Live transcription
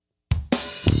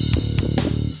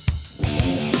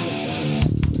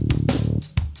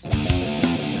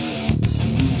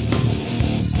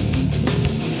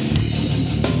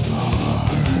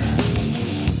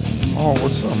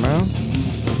what's up, man?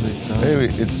 Sunday, dog. Hey,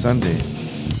 it's Sunday.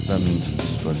 That means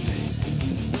it's Sunday.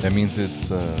 That means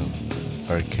it's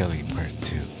R. Kelly Part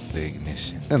 2, The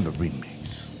Ignition. And the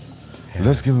remix. Yeah.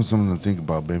 Let's give him something to think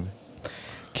about, baby.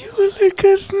 ¿Qué huele,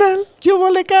 carnal? ¿Qué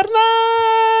vole,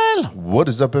 carnal? What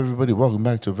is up, everybody? Welcome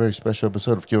back to a very special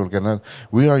episode of ¿Qué vole, carnal?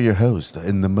 We are your host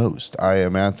and the most. I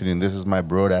am Anthony, and this is my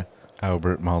brother.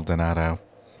 Albert Maldonado.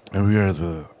 And we are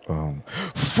the the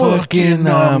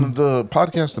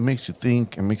podcast that makes you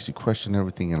think and makes you question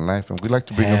everything in life. And we like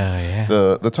to bring up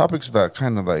the topics that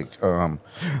kind of like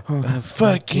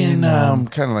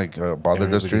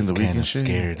bothered us during the week and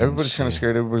shit. Everybody's kind of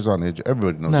scared. Everybody's on edge.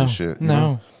 Everybody knows this shit. You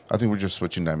know? I think we're just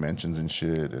switching dimensions and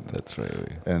shit. And that's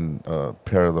right. And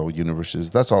parallel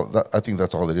universes. That's all. I think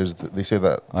that's all it is. They say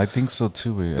that. I think so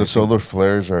too. The solar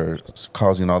flares are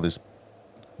causing all this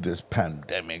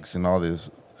pandemics and all this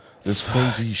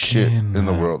crazy shit in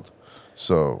the world.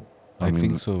 So I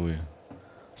think so. Yeah.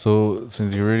 So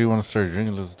since you already want to start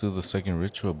drinking, let's do the second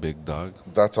ritual, big dog.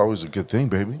 That's always a good thing,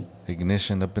 baby.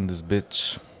 Ignition up in this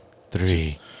bitch.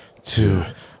 3, 2,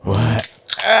 1.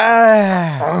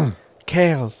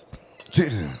 Kales.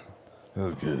 That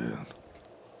was good.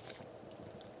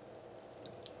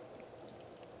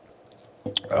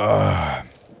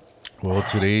 Well,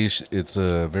 today it's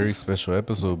a very special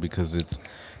episode because it's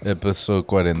episode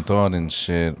cuarentón and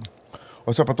shit.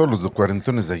 O sea, para todos los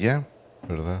cuarentones de allá.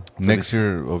 ¿Verdad? Next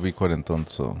year will be cuarentón,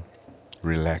 so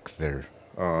relax there.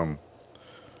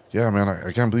 Yeah, man,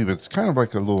 I can't believe it. It's kind of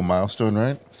like a little milestone,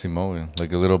 right? Simone,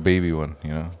 like a little baby one, you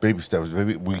know? Baby steps.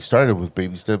 Baby. We started with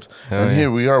baby steps, and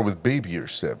here we are with babyer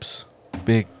steps.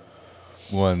 Big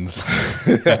ones.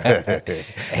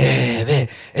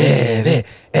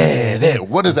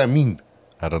 What does that mean?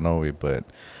 I don't know, but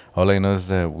all I know is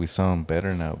that we sound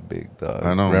better now, big dog.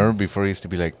 I know. Remember before it used to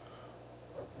be like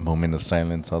moment of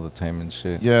silence all the time and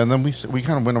shit? Yeah, and then we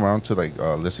kind of went around to like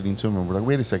listening to them, and we're like,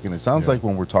 wait a second, it sounds like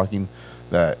when we're talking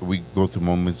that we go through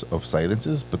moments of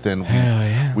silences, but then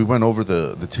we went over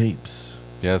the tapes.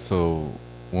 Yeah, so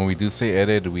when we do say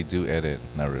edit, we do edit.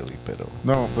 Not really, but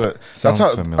no, but sounds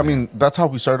that's how familiar. I mean, that's how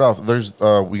we started off. There's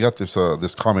we got this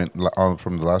comment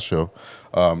from the last show,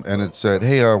 and it said,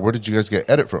 "Hey, where did you guys get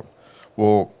edit from?"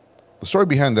 Well, the story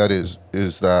behind that is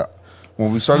that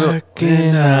when we started,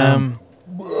 damn,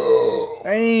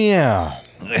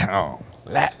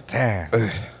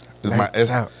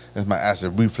 it's my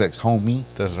acid reflex, homie.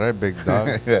 That's right, big dog.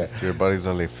 Yeah. Your body's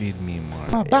all like, feed me more.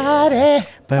 My body,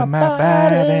 but my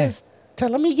body's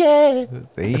telling me yeah.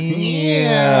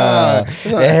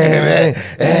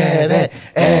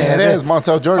 There's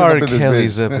Montel Jordan R. up in this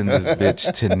Kelly's bitch. up in this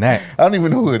bitch tonight. I don't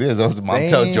even know who it is. That was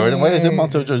Montel Jordan. Why is it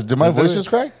Montel Jordan? Did my voice just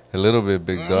crack? A little bit,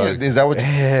 big dog. Is that what you...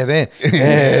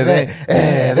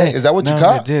 Is that what you No,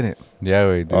 caught? I didn't. Yeah,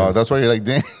 we did. Oh, that's why you're like,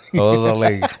 damn. I was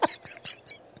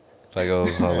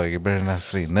all like, you better not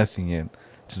say nothing yet.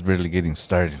 Just barely getting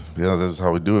started. Yeah, this is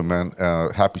how we do it, man.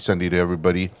 Happy Sunday to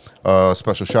everybody.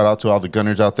 Special shout out to all the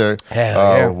gunners out there.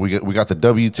 We got the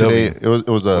W today. It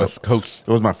was a West Coast.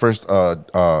 It was my first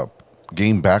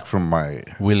game back from my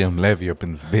William Levy up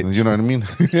in this bitch. You know what I mean?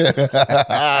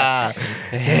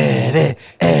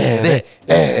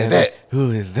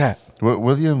 Who is that?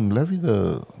 William Levy,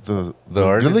 the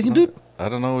artist, good-looking dude. I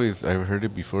don't know. I've heard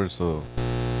it before. So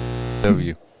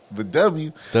W. The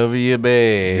W. W,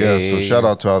 babe. Yeah, so shout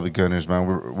out to all the gunners, man.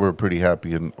 We're pretty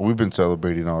happy, and we've been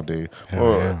celebrating all day.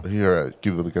 Here at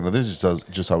Cuba the Gunner. This is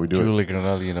just how we do it.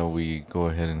 You know, we go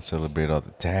ahead and celebrate all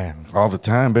the time. All the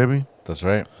time, baby. That's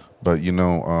right. But, you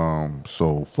know,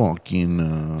 so fucking...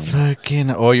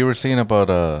 Oh, you were saying about...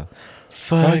 oh,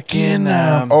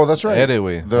 that's right.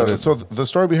 Edit. So the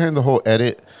story behind the whole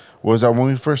edit was that when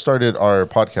we first started our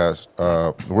podcast,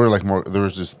 we're like there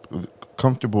was this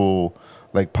comfortable...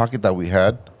 like pocket that we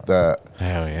had that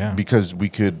because we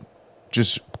could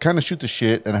just kind of shoot the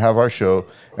shit and have our show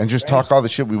and just talk all the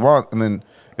shit we want, and then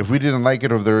if we didn't like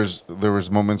it or there was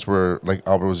moments where like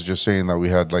Albert was just saying that we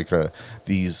had like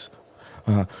these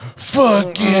like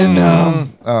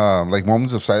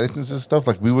moments of silence and stuff,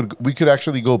 like we could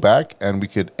actually go back and we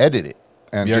could edit it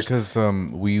and because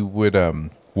we would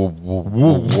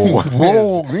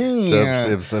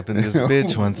Dubstep's up in this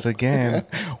bitch once again.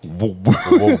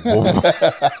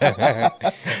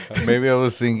 Maybe I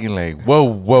was thinking like,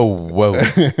 whoa.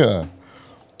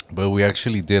 But we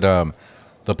actually did the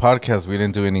podcast. We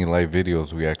didn't do any live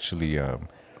videos. We actually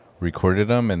recorded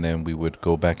them, and then we would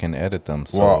go back and edit them.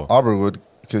 So well, Albert would,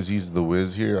 because he's the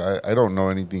whiz here. I don't know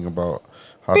anything about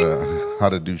how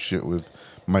to do shit with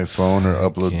my phone or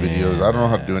upload videos. I don't know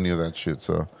how to do any of that shit.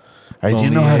 So I do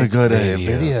know how to go to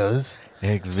videos.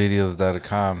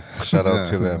 Xvideos.com. Shout out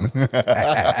to them.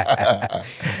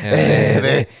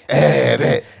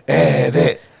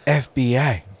 Edit.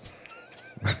 FBI.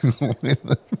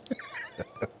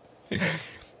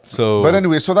 So, but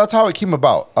anyway, so that's how it came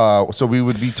about. So we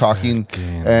would be talking,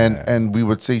 and we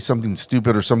would say something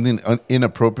stupid or something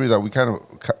inappropriate that we kind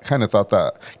of thought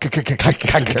that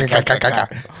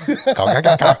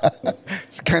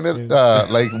it's kind of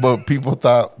like what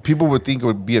people would think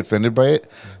would be offended by it.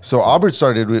 So Albert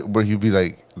started where he'd be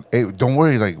like, "Hey, don't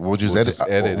worry, like we'll just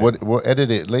edit we'll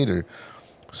edit it later."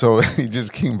 So he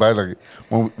just came by like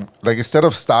instead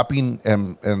of stopping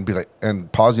and be like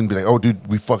and pausing, be like, "Oh, dude,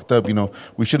 we fucked up. You know,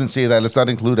 we shouldn't say that. Let's not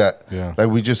include that." Yeah. Like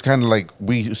we just kind of like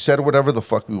we said whatever the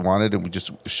fuck we wanted and we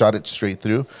just shot it straight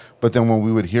through. But then when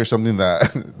we would hear something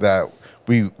that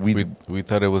we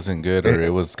thought it wasn't good or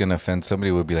it was gonna offend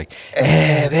somebody, would be like,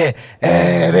 edit.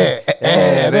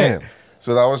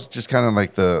 So that was just kind of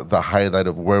like the highlight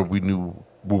of where we knew.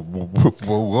 Whoa.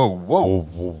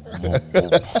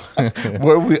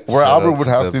 where Albert would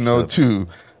have to know to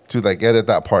like edit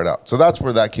that part out. So that's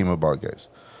where that came about, guys.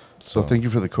 So thank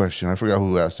you for the question. I forgot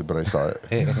who asked it, but I saw it.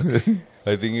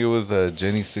 I think it was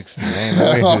Jenny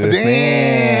 69. Oh,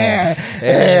 damn.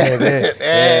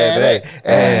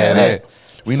 Edit.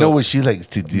 We know what she likes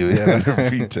to do in her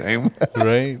free time.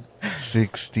 Right?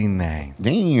 69.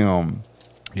 Damn.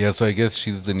 Yeah, so I guess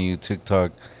she's the new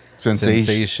TikTok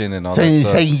sensation and all that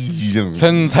stuff.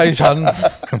 Sensation.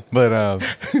 But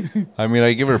I mean,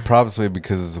 I give her props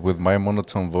because with my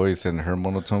monotone voice and her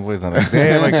monotone voice, I'm like,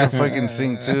 damn, I can fucking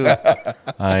sing too.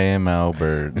 I am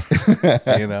Albert.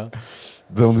 You know?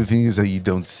 The only thing is that you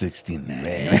don't 69.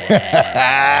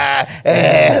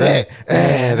 Edit.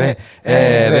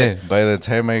 By the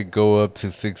time I go up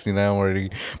to 69, I'm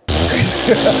already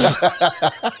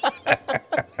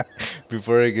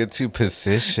before I get to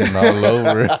position all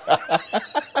over.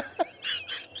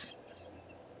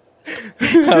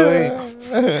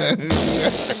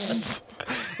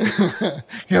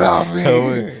 Get off me.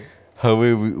 How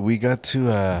we got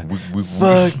to we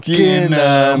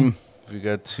fucking we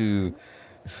got to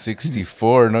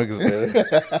 64. No,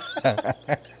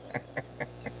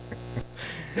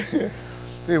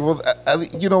 hey, well,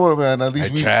 you know what, man? At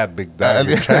least I tried, big dog.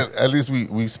 At least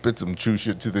we spit some true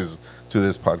shit to this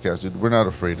podcast, dude. We're not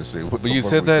afraid to say what. But you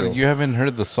said that you haven't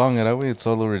heard the song, and that way it's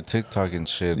all over TikTok and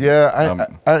shit. Yeah,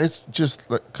 it's just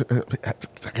like come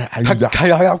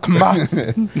on.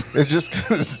 It's just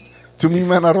 'cause, to me,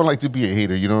 man, I don't like to be a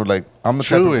hater. You know, like I'm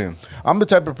the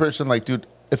type of person, like, dude.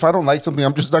 If I don't like something,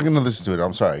 I'm just not gonna listen to it.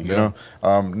 I'm sorry, you know.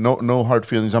 No hard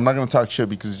feelings. I'm not gonna talk shit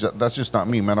because that's just not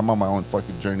me, man. I'm on my own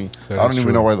fucking journey. I don't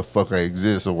even know why the fuck I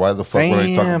exist or why the fuck would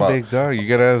I talk about. Big dog, you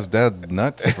gotta ask Dad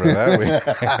nuts for that way.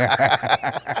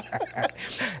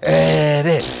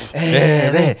 Edit.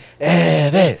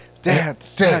 Dad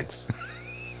sucks.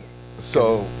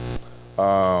 So,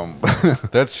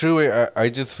 that's true. I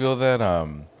just feel that I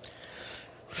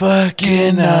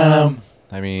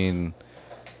mean.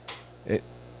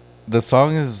 The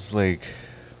song is like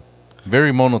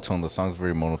very monotone. The song's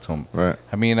very monotone. Right.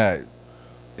 I mean, if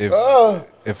I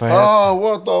had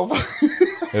what the fuck?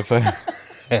 If I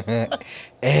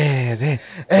edit.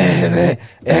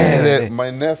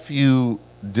 My nephew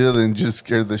Dylan just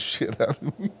scared the shit out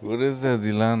of me. What is that,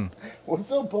 Dylan?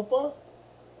 What's up, Papa?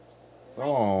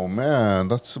 Oh man,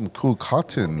 that's some cool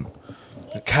cotton.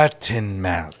 Cotton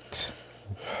mouth.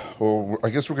 Well, I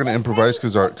guess we're gonna improvise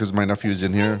because my nephew is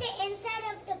in here.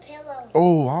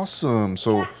 Oh, awesome!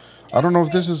 So, I don't know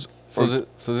if this is. So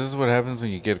this is what happens when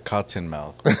you get cotton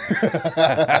mouth.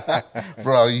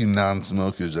 For all you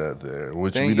non-smokers out there,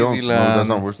 which we don't smoke, that's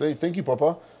not worth. Hey, thank you,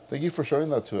 Papa. Thank you for showing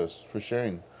that to us. For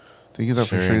sharing. Thank you for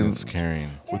sharing.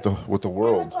 Caring with the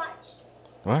world.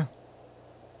 What?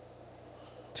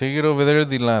 Take it over there,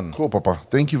 Dylan. Cool, Papa.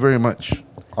 Thank you very much.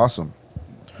 Awesome.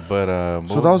 But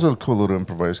so that was a cool little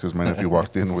improvise because my nephew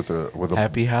walked in with a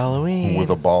Happy Halloween with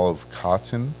a ball of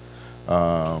cotton.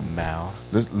 Mouth.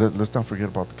 Let's not forget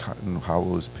about the cotton, how it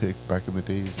was picked back in the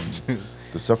days, and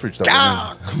the suffrage that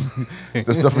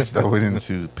went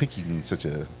into picking such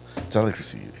a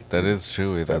delicacy. That is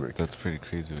true. That's pretty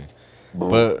crazy.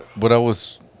 But what I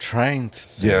was trying to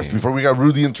say. Yes, before we got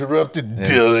rudely interrupted,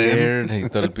 Dylan.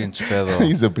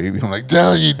 He's a baby. I'm like,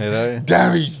 Daddy,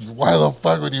 why the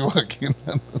fuck would you walk in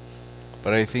on us?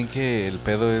 But I think el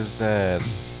pedo is that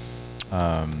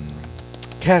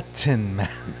cotton mouth.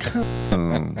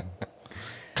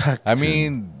 I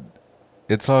mean,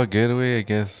 it's all good way, I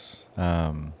guess.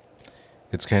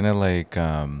 It's kind of like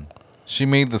she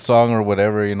made the song or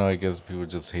whatever, you know. I guess people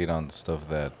just hate on the stuff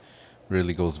that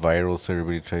really goes viral, so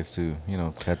everybody tries to,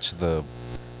 catch the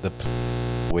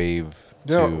wave.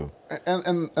 Yeah,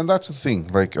 and that's the thing.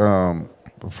 Like,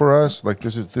 for us, like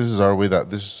this is our way.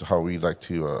 This is how we like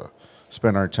to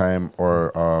spend our time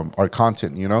or our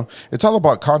content. It's all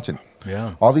about content.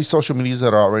 Yeah. All these social medias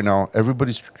that are out right now,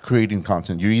 everybody's creating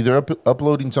content. You're either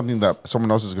uploading something that someone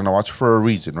else is going to watch for a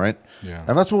reason, right? Yeah.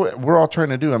 And that's what we're all trying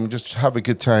to do. I mean, just have a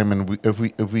good time. And if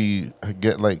we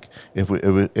get like if we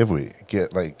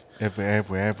get like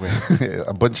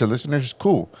a bunch of listeners,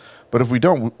 cool. But if we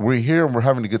don't, we're here and we're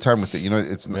having a good time with it.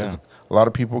 It's a lot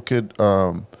of people could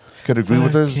agree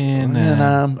with us,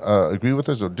 agree with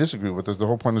us or disagree with us. The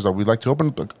whole point is that we like to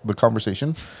open the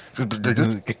conversation,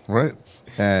 right?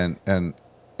 And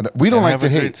we don't like to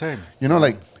hate. Time.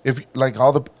 Like if like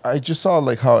I just saw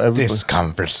like how everybody, this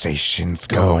conversation's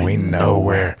going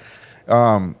nowhere.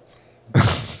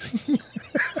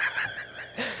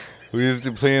 We used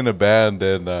to play in a band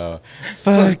and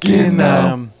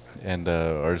and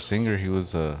our singer, he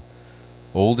was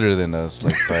older than us,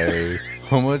 like by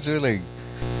how much? Like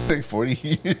 40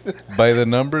 years. By the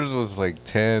numbers was like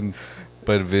 10,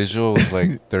 but visual was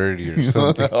like 30 or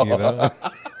something.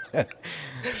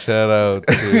 Shout out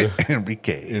to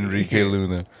Enrique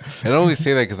Luna. I don't only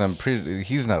say that because I'm pretty.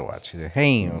 He's not watching.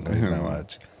 He's not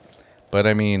watching. But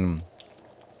I mean,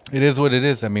 it is what it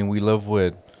is. I mean, we love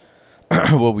what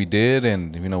we did,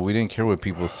 and we didn't care what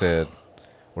people said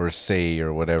or say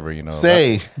or whatever.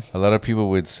 Say. A lot of people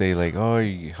would say like, "Oh,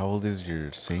 how old is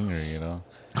your singer?"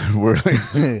 We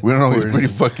don't know, he's pretty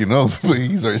fucking old, but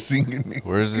he's our singing.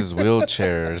 Where's his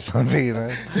wheelchair or something?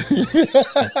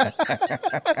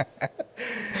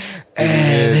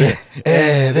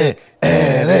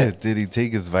 Did he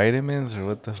take his vitamins or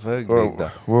what the fuck?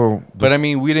 But I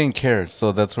mean, we didn't care,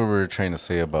 so that's what we're trying to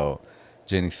say about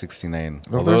Jenny 69.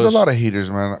 Well, there's a lot of haters,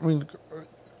 man. I mean,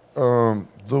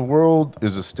 the world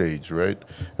is a stage, right?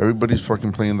 Everybody's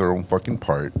fucking playing their own fucking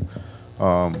part.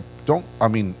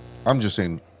 I'm just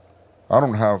saying, I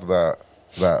don't have that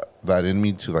in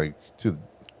me to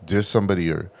diss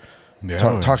somebody or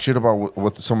talk shit about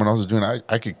what someone else is doing.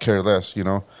 I could care less,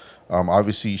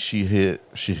 Obviously, she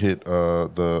hit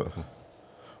the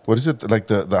what is it, like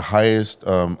the highest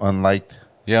unliked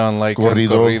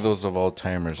corridos of all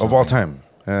time or something. Of all time,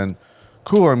 and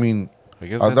cool. I mean, I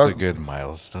guess that's a good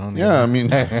milestone. Yeah, I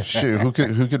mean, shit. Who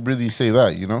could really say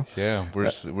that? Yeah, we're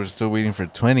still waiting for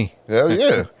 20. Hell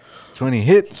yeah. 20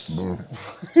 hits. So,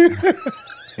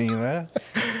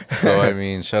 I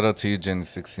mean, shout out to you, Jenny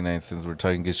 69. Since we're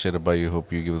talking good shit about you,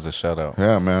 hope you give us a shout out.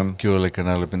 Yeah, man. Que ole,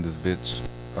 carnal, up in this bitch.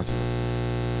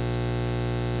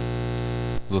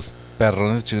 Los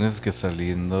perrones chunes que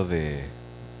saliendo de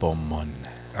Pomón.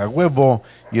 A huevo.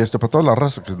 Y para toda la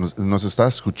raza que nos está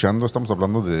escuchando, estamos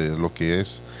hablando de lo que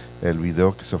es el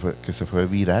video que se fue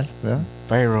viral, ¿verdad?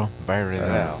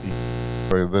 Viral.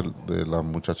 Fue de la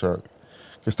muchacha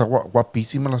que está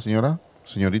guapísima, la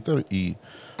señorita, y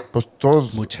pues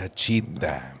todos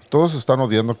están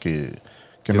odiando que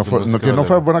no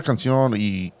fue buena canción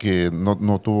y que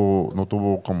no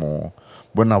tuvo como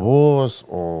buena voz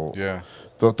o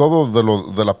todo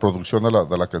de la producción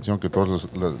de la canción, que todos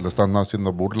le están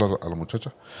haciendo burla a la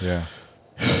muchacha.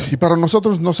 Y para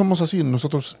nosotros no somos así.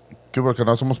 Nosotros, que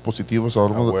no somos positivos,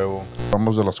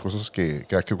 hablamos de las cosas que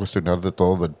hay que cuestionar de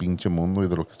todo, del pinche mundo y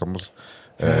de lo que estamos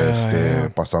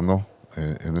pasando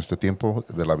en este tiempo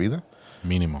de la vida.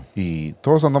 Mínimo. Y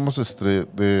todos andamos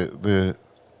de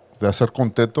hacer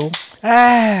contento.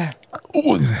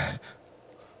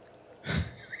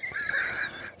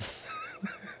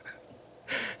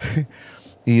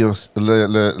 Y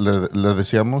le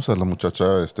deseamos a la muchacha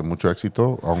mucho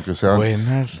éxito, aunque sea...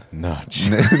 Buenas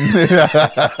noches.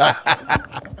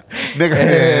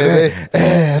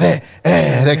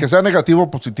 Que sea negativo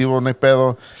o positivo, no hay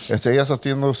pedo. Ella está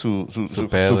haciendo su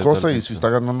cosa, y si está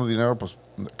ganando dinero, pues...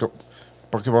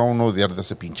 ¿Por qué va uno a odiar de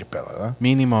ese pinche pedo, verdad?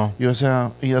 Mínimo. Y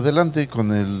adelante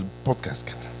con el podcast,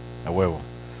 cabrón. A huevo.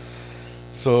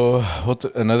 So,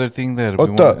 another thing I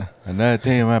want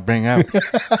to bring up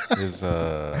is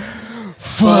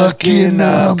fucking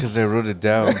because I wrote it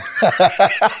down.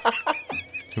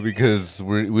 Because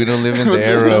we don't live in the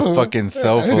era of fucking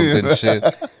cell phones and shit.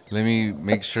 Let me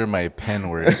make sure my pen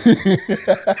works.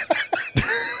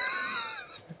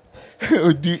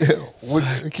 But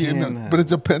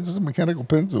it's a pencil, it's a mechanical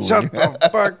pencil. Shut the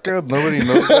fuck up. Nobody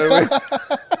knows that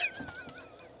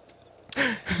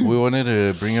way. We wanted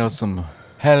to bring out some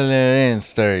Halloween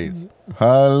stories.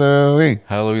 Halloween.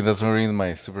 That's what I'm reading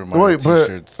my Super Mario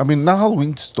t-shirts. I mean, not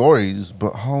Halloween stories,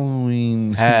 but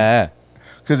Halloween.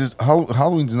 Because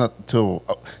Halloween's not till...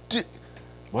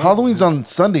 Halloween's on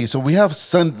Sunday, so we have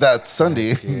that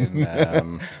Sunday.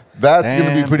 That's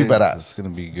going to be pretty badass. It's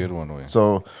going to be a good one, way.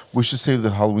 So we should save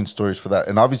the Halloween stories for that.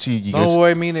 And obviously, you guys. No,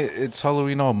 I mean it's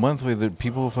Halloween all month. Way that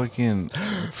people fucking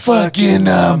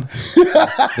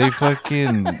they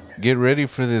fucking get ready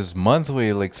for this month.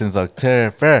 Way like since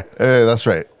October. That's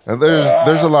right. And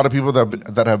there's a lot of people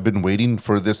that have been waiting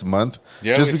for this month.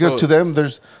 Yeah, just because to them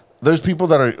there's people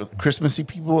that are Christmassy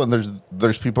people, and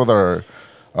there's people that are.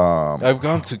 I've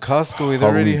gone to Costco. They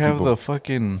already have people. The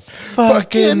fucking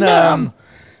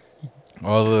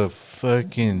all the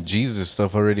fucking Jesus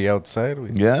stuff already outside.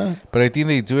 Yeah. But I think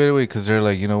they do it anyway because they're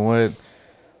like, you know what?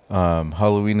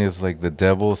 Halloween is like the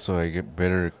devil, so I get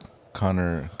better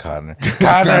Conor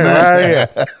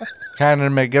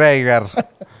McGregor.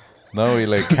 No, he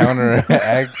like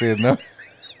counteracted. No.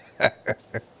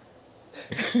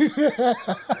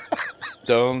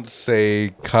 Don't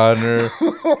say Conor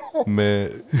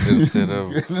instead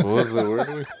of, what was the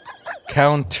word?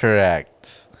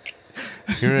 Counteract.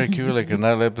 Kira, like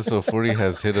another episode 40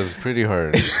 has hit us pretty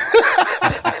hard.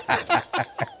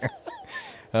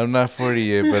 I'm not 40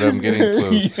 yet, but I'm getting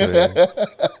close to it.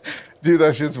 Dude,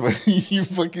 that shit's funny. You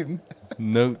fucking...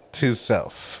 Note to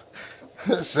self.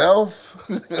 Self?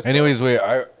 Anyways, wait,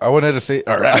 I wanted to say...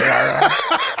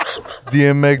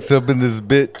 DMX up in this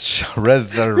bitch.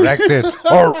 Resurrected.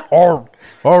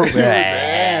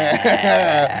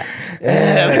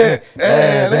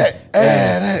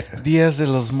 Días de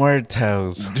los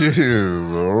Muertos. Dude,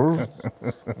 oh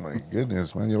my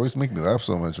goodness, man. You always make me laugh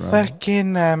so much, man.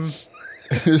 Fucking,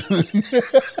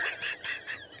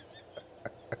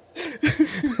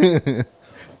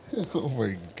 oh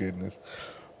my goodness.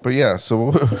 But yeah,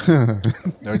 so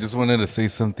I just wanted to say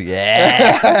something. Because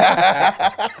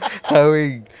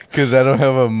I don't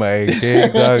have a mic. Hey,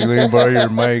 dog, let me borrow your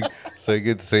mic so I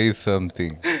could say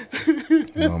something.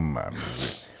 Oh, my.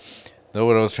 No,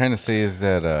 what I was trying to say is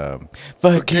that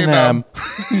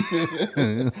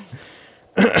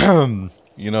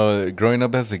you know, growing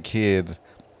up as a kid,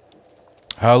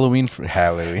 Halloween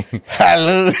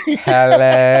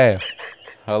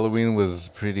was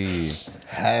pretty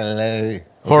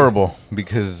horrible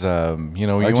because you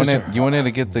know you wanted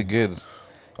to get the good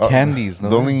candies. No?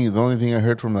 The only thing I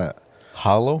heard from that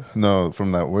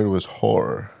from that word was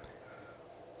horror.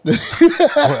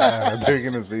 They're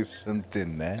gonna say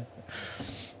something, man.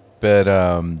 But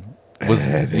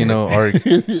was you know our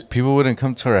people wouldn't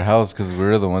come to our house because we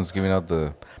were the ones giving out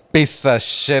the pesa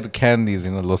shed candies,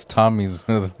 you know, los Tommies,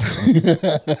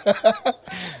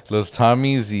 los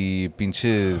Tommies y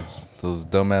pinches those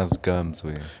dumbass gums.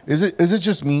 Wey. Is it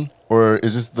just me or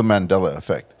is this the Mandela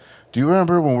effect? Do you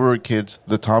remember when we were kids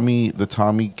the Tommy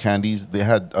candies they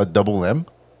had a double M,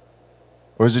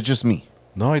 or is it just me?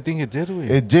 No, I think it did.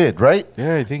 It did, right?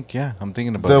 Yeah, I think, I'm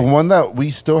thinking about the one that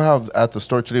we still have at the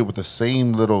store today with the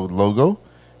same little logo.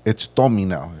 It's Tommy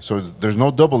now, so there's no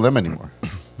double M anymore.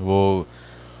 Well,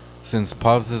 since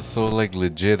Pops is so like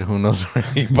legit, who knows where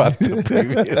he bought the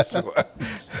previous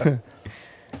ones?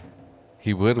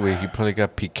 He would. He probably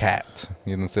got Picat,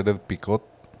 you know, instead of Picot.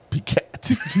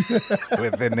 Picat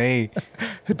with an A.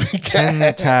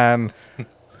 Picat.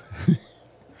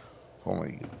 Oh my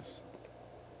goodness.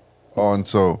 Oh, and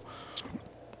so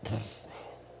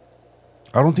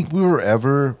I don't think we were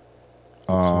ever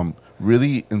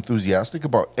really enthusiastic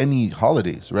about any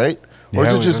holidays, right? Or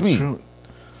is it just me? True.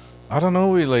 I don't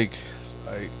know. I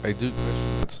do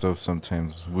that stuff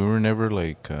sometimes. We were never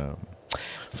like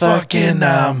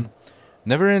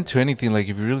never into anything. Like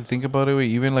if you really think about it,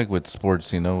 even like with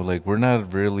sports, you know, like we're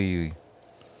not really.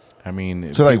 I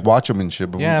mean, to like watch them and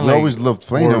shit, but we always loved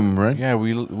playing them, right? Yeah,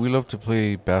 we love to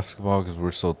play basketball because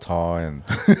we're so tall, and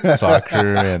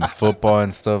soccer and football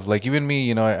and stuff. Like even me,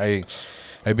 you know,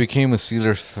 I became a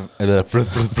Steelers. I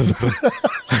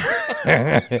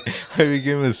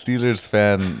became a Steelers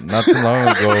fan not too long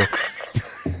ago.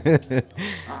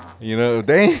 You know,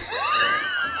 dang.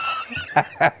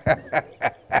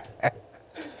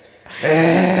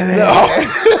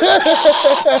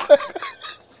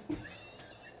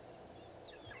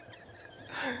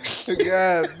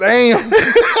 God damn.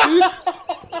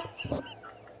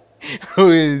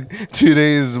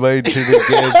 Today is my turn to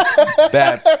get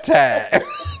baptized.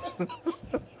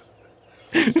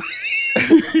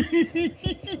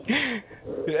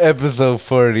 Episode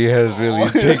 40 has really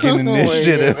taken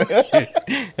initiative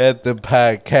at the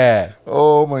podcast.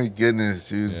 Oh my goodness,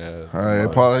 dude. Yeah, I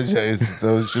apologize.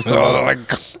 That was just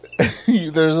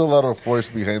there's a lot of force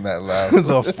behind that laugh.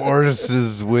 The force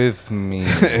is with me.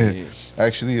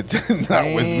 Actually, it's not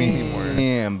with me anymore.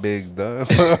 Damn, big dog.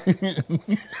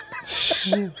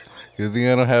 You think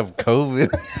I don't have COVID?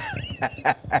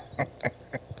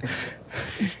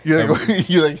 you're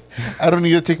like, I don't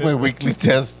need to take my weekly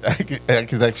test. I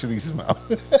can actually smell.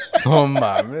 Oh,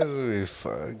 mames, we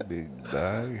fuck, big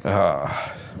dog.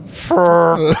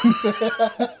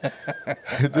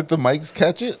 Did the mics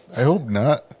catch it? I hope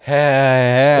not.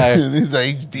 Hey, These are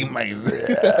HD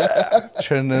mics.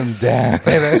 turn them down.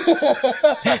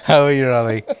 How are you,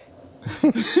 Ollie?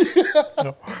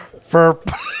 Furp.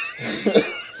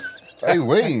 Hey,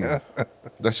 wait.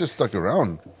 That's just stuck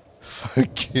around.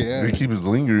 Fuck yeah. It keeps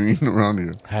lingering around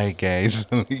here. Hi, guys.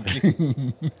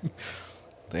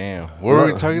 Damn. What were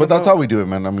we talking about? But that's how we do it,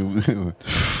 man. I mean,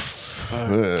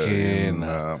 Fucking.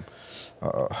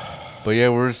 But yeah,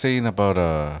 we were saying about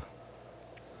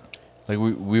like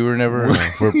we were never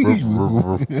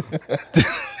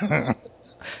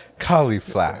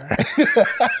cauliflower.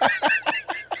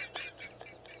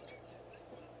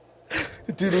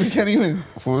 dude, we can't even.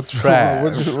 What's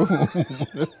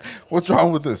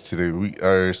wrong with us today?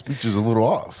 Our speech is a little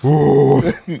off.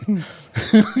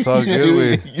 It's all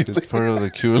good. It's part of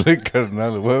the Cule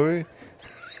Carnal. What we?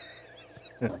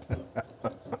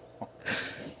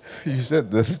 You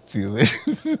said the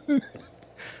Steelers,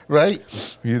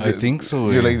 right? I think so.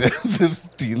 You're like the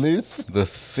Steelers. The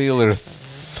Steelers.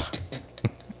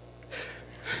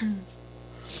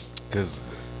 Because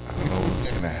I don't know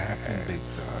what's gonna happen, big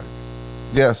dog.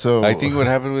 Yeah. So I think what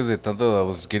happened with it, Tanto, I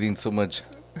was getting so much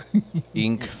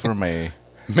ink for my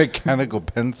mechanical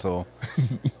pencil.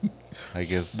 I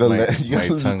guess my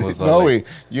tongue was all no like, way.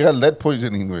 You got lead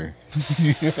poisoning, way.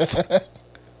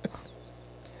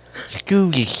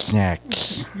 Scooby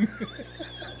snacks.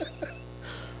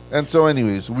 And so,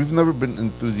 anyways, we've never been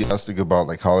enthusiastic about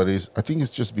like holidays. I think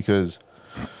it's just because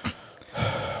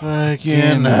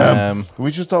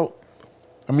we just thought.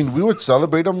 I mean, we would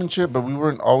celebrate them and shit, but we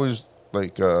weren't always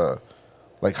like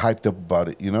hyped up about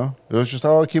it. You know, it was just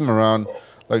how it came around.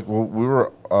 Like what we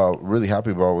were really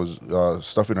happy about was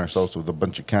stuffing ourselves with a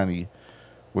bunch of candy,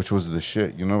 which was the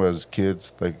shit. You know, as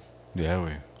kids, like Yeah,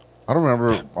 we. I don't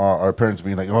remember our parents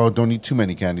being like, "Oh, don't eat too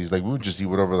many candies." Like we would just eat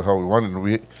whatever the hell we wanted. And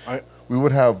we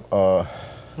would have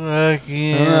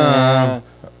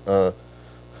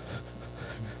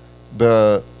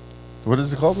the what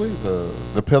is it called? Wait,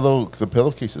 the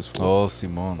pillowcases full. Oh,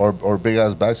 Simon. Or big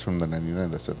ass bags from the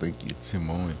 99 that said thank you.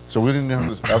 Simon. So we didn't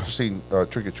have to after saying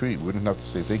trick or treat. We didn't have to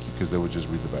say thank you because they would just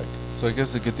read the bag. So I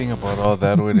guess the good thing about all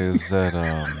that with is that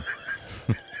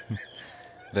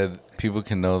that people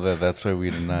can know that that's why we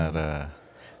did not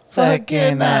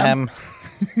fucking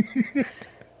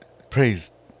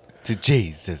praise to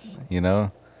Jesus. You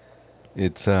know,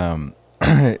 it's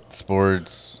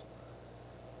sports,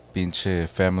 pinche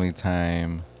family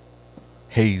time,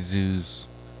 Jesus,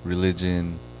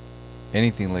 religion,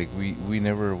 anything like we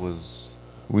never was.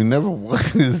 We never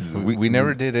was. We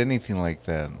never did anything like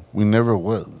that. We never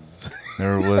was.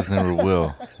 Never was, never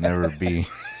will, never be.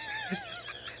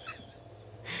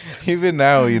 Even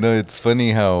now, you know, it's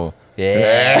funny how.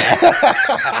 Yeah.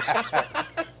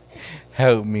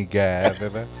 Help me, God.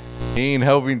 He ain't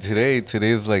helping today.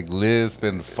 Today's like Lisp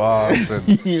and Fox and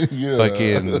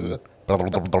fucking.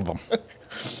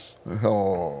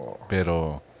 Oh.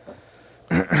 Pero.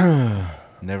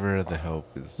 Never the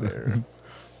help is there.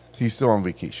 He's still on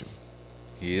vacation.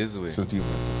 He is with.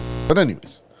 But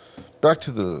anyways, back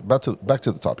to the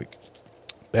topic.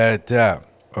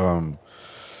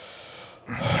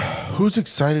 Who's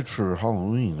excited for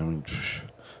Halloween? I mean,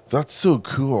 that's so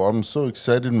cool. I'm so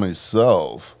excited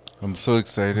myself. I'm so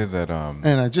excited that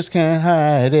and I just can't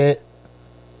hide it.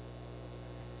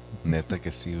 Neta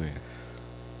que sí, güey.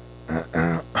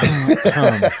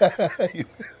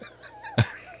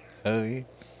 Okay.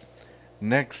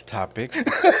 Next topic.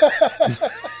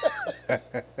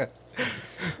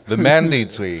 The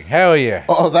mandates way. Hell yeah.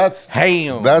 Oh, that's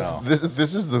hell. This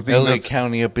is the thing. LA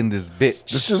County up in this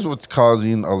bitch. This is what's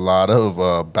causing a lot of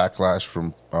backlash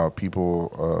from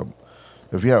people.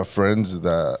 If you have friends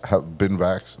that have been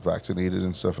vaccinated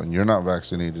and stuff, and you're not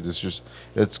vaccinated,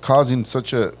 it's causing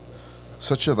such a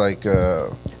like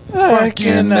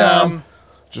fucking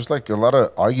just like a lot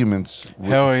of arguments.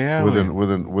 Hell yeah,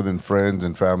 within friends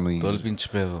and families. Todo el pinche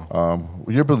pedo.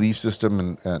 Your belief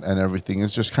system and everything.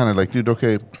 It's just kind of like, dude,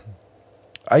 okay,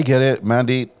 I get it,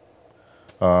 mandate,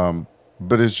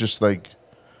 but it's just like,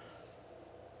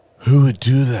 who would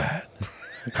do that?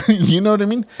 You know what I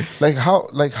mean? Like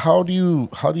how do you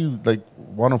like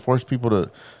want to force people to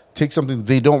take something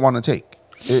they don't want to take?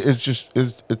 It's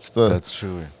the that's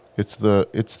true. It's the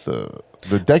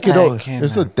decade.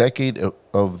 It's the decade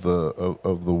of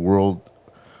the world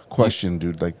question,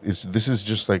 dude. Like this is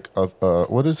just like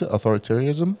what is it?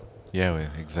 Authoritarianism? Yeah,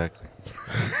 exactly.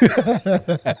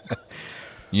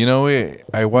 You know,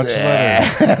 I watch a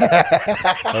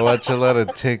lot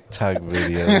of TikTok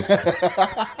videos,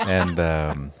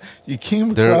 and you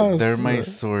came they're across my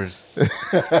source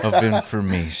of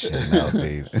information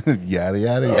nowadays. yada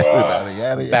yada yada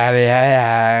yada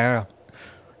yada.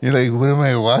 You're like, what am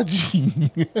I watching?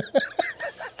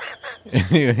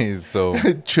 Anyways, so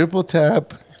triple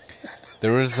tap.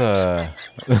 there was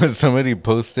somebody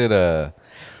posted a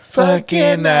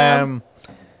fucking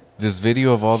this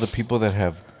video of all the people that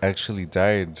have actually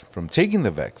died from taking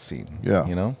the vaccine. Yeah.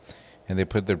 You know? And they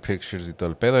put their pictures y todo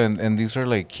el pedo. And these are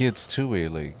like kids too,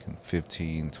 like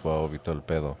 15, 12 y todo el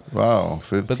pedo. Wow.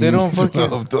 15, but they don't fucking...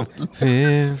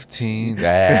 15.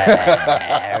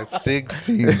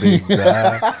 16, big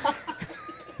guy.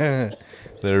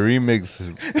 The remix.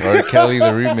 R. Kelly,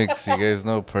 the remix. You guys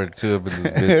know part 2 up in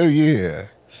this bitch. Hell yeah.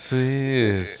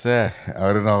 Sweet.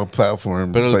 Out on all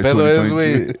platforms. Pero el pedo es,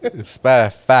 güey,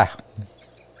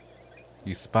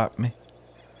 You spot me.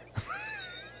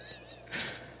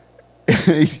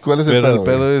 ¿Cuál es el Pero pedo? El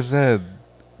pedo is that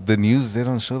the news, they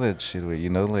don't show that shit, güey. You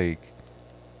know, like,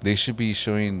 they should be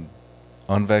showing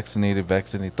unvaccinated,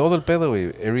 vaccinated. Todo el pedo,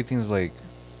 güey. Everything's like...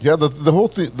 Yeah, the whole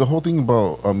thing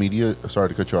about media, sorry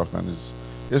to cut you off, man, is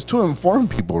to inform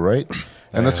people, right?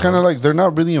 And it's kind of like they're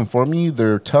not really informing you;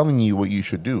 they're telling you what you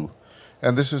should do.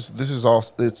 And this is all.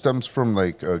 It stems from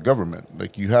like government.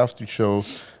 Like you have to show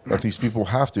that these people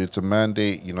have to. It's a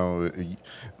mandate. You know,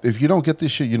 if you don't get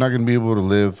this shit, you're not going to be able to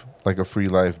live like a free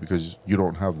life because you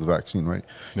don't have the vaccine, right?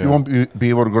 Yeah. You won't be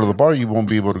able to go to the bar. You won't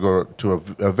be able to go to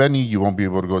a venue. You won't be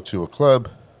able to go to a club.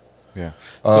 Yeah.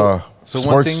 So sports,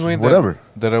 one thing whatever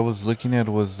that I was looking at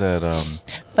was that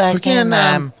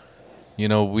you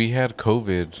know, we had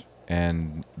COVID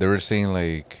and they were saying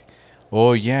like,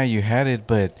 oh yeah, you had it,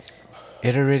 but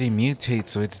it already mutates,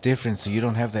 so it's different, so you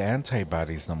don't have the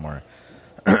antibodies no more.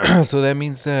 So that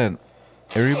means that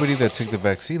everybody that took the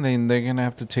vaccine, they're gonna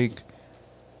have to take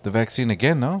the vaccine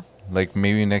again, no? Like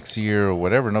maybe next year or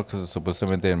whatever, no? Because it's supposed to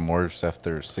be morphs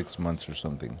after 6 months or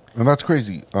something. And that's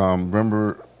crazy.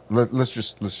 Remember, let's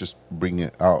just bring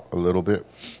it out a little bit,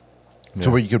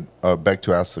 to where you could beg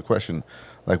to ask the question,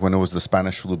 like when it was the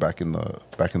Spanish flu back in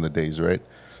the days, right?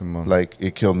 Like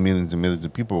it killed millions and millions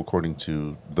of people according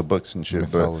to the books and shit.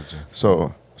 Mythology.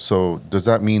 But so does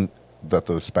that mean that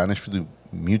the Spanish flu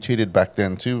mutated back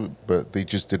then too, but they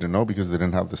just didn't know because they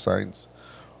didn't have the science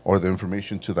or the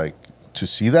information to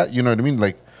see that? You know what I mean?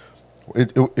 Like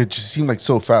it just seemed like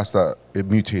so fast that it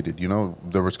mutated. You know,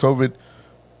 there was COVID.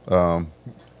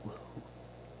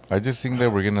 I just think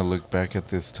that we're gonna look back at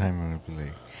this time and be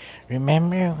like,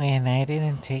 remember when I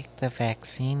didn't take the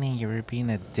vaccine and you were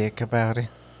being a dick about it?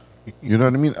 You know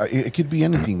what I mean? It could be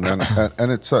anything, man,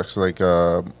 and it sucks. Like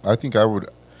I think I would.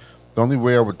 The only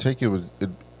way I would take it was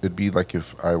it'd be like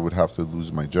if I would have to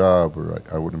lose my job or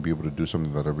I wouldn't be able to do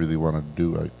something that I really wanted to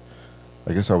do.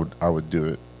 I guess I would do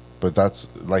it, but that's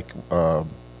like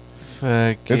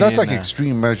that's like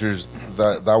extreme measures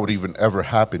that would even ever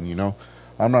happen. You know,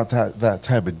 I'm not that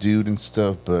type of dude and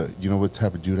stuff, but you know what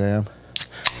type of dude I am?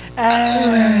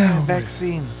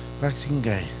 Vaccine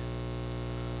guy.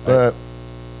 But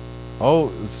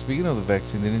speaking of the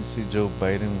vaccine, didn't you see Joe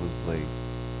Biden was like?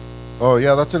 Oh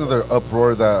yeah, that's another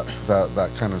uproar that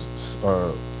kind of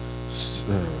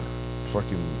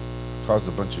fucking caused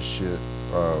a bunch of shit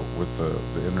with the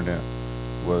internet.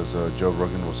 Was Joe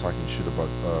Rogan was talking shit about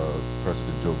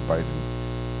President Joe Biden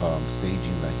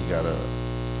staging that he got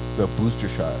the booster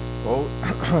shot. Oh,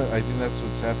 I think that's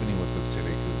what's happening with us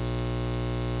today because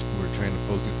we're trying to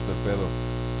focus the pedo.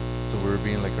 So we're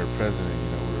being like our president, you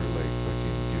know, we're like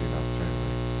fucking giving off trying to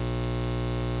like,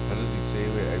 how does he say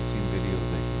it? I've seen videos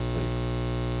like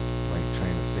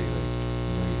trying to say like,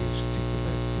 you know, you guys should take the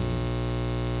vaccine,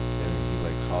 and then he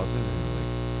like pauses and like,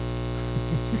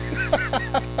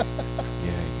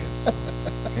 yeah, I guess so.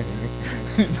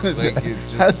 Like it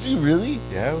just, has he really?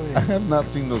 Yeah, I have not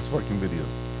seen those fucking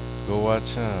videos. Go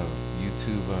watch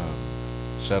YouTube.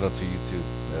 Shout out to YouTube.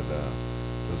 That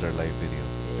was our live video.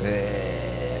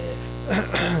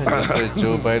 Just like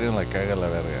Joe Biden, like caga la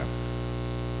verga,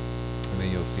 and then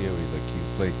you'll see it. Like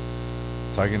he's like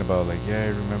talking about like, yeah, I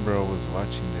remember I was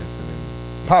watching this, and then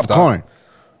popcorn.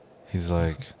 He's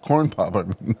like corn pop. I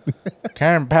mean.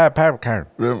 Karen popcorn.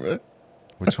 Remember?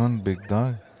 Which one, big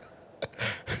dog?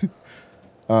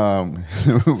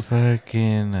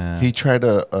 Fucking. He tried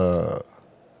to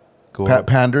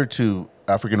pander to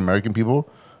African American people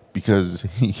because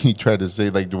he tried to say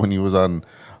like when he was on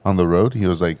the road, he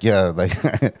was like, yeah, like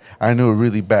I knew a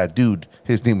really bad dude.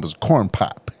 His name was Corn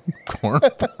Pop. Corn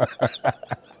Pop.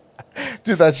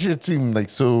 Dude, that shit seemed like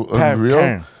so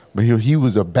unreal. but he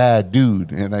was a bad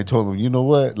dude. And I told him, you know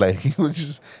what? Like, he was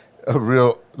just a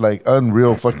real, like,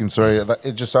 unreal fucking story.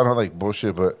 It just sounded like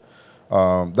bullshit, but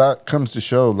that comes to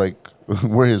show, like,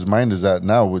 where his mind is at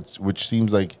now, which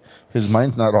seems like his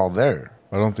mind's not all there.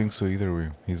 I don't think so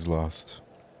either. He's lost.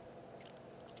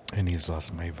 And he's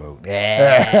lost my vote. What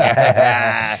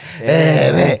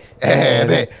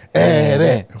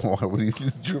do you think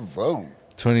is your vote?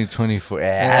 2024.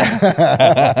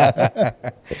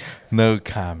 No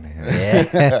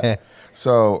comment.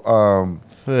 So,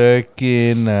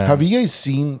 fucking. have you guys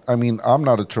seen? I mean, I'm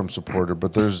not a Trump supporter,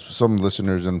 but there's some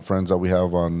listeners and friends that we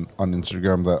have on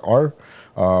Instagram that are.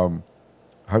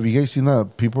 Have you guys seen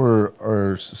that people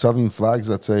are selling flags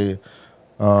that say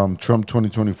Trump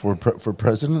 2024 for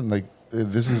president? Like,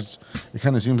 this is, it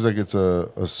kind of seems like it's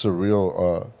a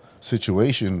surreal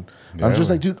situation. Yeah, I'm just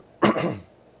like, dude,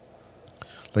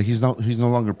 like he's no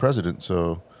longer president.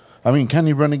 So, I mean, can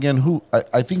he run again?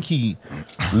 I think he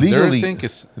legally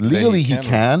he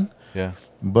can. Yeah.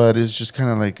 But it's just kind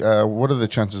of like, what are the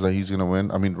chances that he's gonna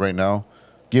win? I mean, right now,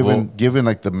 given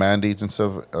like the mandates and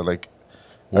stuff, like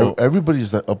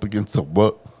everybody's like up against the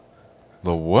what?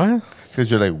 The what? Because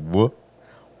you're like what?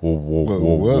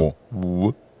 Whoa.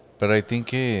 But I think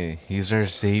he's our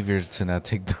savior to not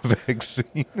take the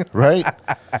vaccine, right?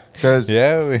 Because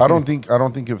yeah, I don't think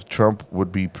if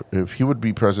he would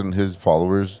be president, his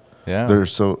followers,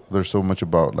 there's so much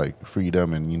about like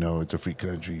freedom and it's a free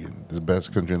country and the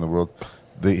best country in the world,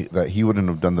 that he wouldn't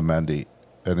have done the mandate,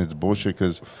 and it's bullshit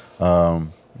because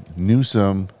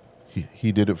Newsom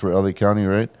he did it for LA County,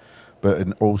 right? But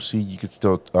in OC, you could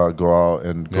still go out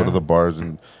and go to the bars,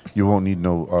 and you won't need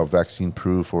no vaccine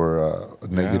proof or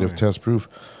negative test proof.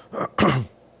 And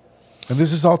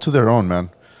this is all to their own,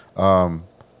 man.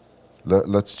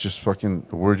 Let's just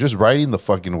we're just riding the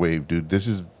fucking wave, dude. This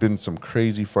has been some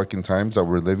crazy fucking times that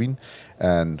we're living,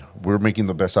 and we're making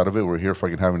the best out of it. We're here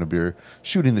fucking having a beer,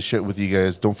 shooting the shit with you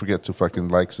guys. Don't forget to fucking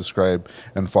like, subscribe,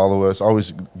 and follow us.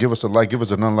 Always give us a like, give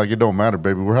us an unlike. It don't matter,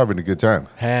 baby. We're having a good time.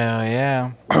 Hell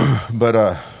yeah. But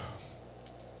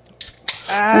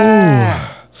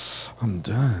I'm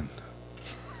done.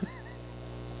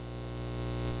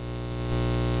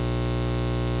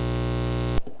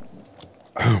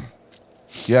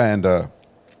 Yeah, and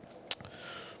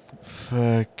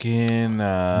fucking like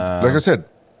I said,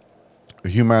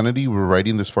 humanity, we're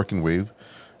riding this fucking wave,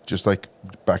 just like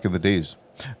back in the days.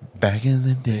 Back in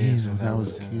the days when I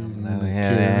was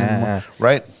kid,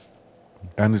 right?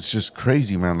 And it's just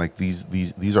crazy, man. Like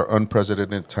these are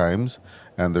unprecedented times,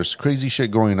 and there's crazy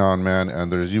shit going on, man.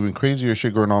 And there's even crazier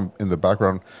shit going on in the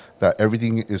background. That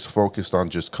everything is focused on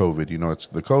just COVID. It's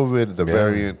the COVID, the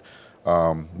variant,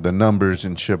 the numbers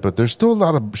and shit. But there's still a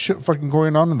lot of shit fucking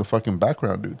going on in the fucking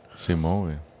background, dude.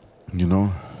 Simone.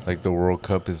 Like the World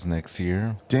Cup is next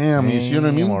year. Damn, you see what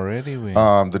I mean? Already,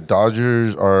 the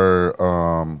Dodgers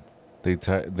are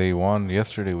they won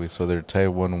yesterday, so they're tied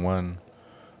 1-1.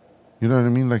 You know what I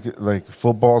mean? Like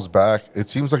football's back. It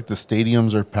seems like the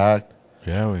stadiums are packed.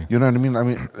 Yeah, you know what I mean? I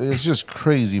mean, it's just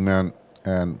crazy, man.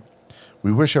 And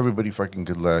we wish everybody fucking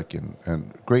good luck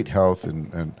and great health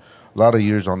and a lot of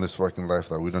years on this fucking life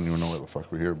that we don't even know where the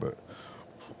fuck we're here, but.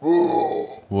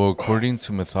 Well, according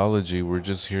to mythology, we're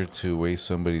just here to waste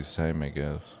somebody's time, I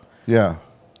guess. Yeah.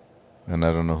 And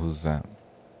I don't know who's that.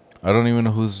 I don't even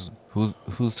know whose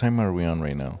time are we on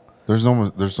right now. There's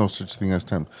no such thing as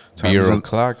time. Time 0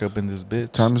 o'clock up in this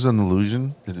bitch. Time is an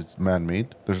illusion. It's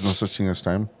man-made. There's no such thing as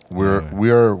time.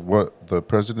 We are what the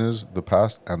present is, the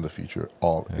past, and the future,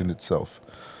 all in itself.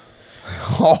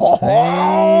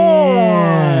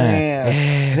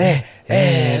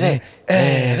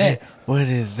 What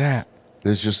is that?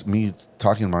 It's just me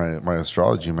talking my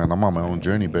astrology, man. I'm on my own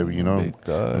journey, baby. A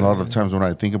lot of the times when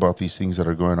I think about these things that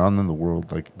are going on in the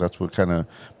world, like that's what kind of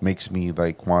makes me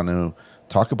like want to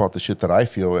talk about the shit that I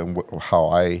feel and how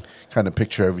I kind of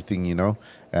picture everything,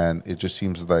 And it just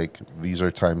seems like these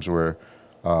are times where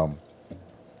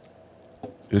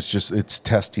it's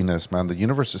testing us, man. The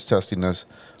universe is testing us.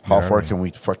 How far can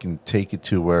we fucking take it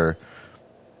to where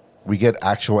we get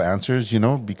actual answers,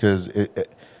 Because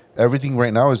everything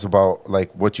right now is about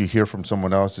like what you hear from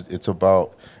someone else. It's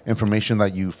about information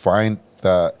that you find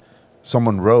that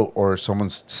someone wrote or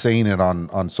someone's saying it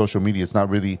on social media. It's not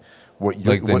really what you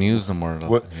like the news no more.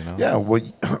 Yeah, what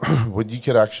you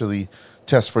could actually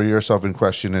test for yourself and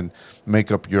question and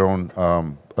make up your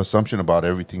own assumption about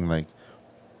everything. Like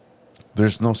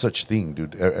there's no such thing,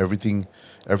 dude. Everything's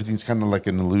kind of like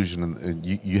an illusion, and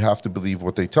you have to believe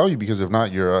what they tell you, because if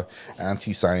not, you're a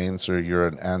anti-science or you're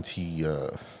an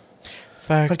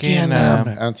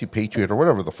anti-patriot or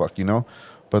whatever the fuck,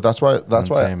 But that's why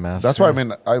I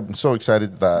mean I'm so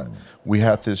excited that we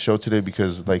had this show today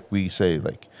because like we say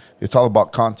like it's all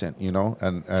about content, you know,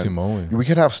 and we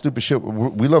could have stupid shit.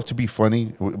 We love to be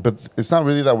funny, but it's not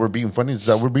really that we're being funny; it's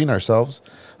that we're being ourselves.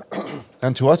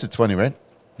 And to us, it's funny, right?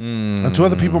 And to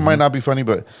other people, it might not be funny,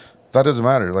 but that doesn't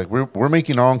matter. Like we're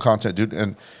making our own content, dude,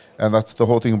 and that's the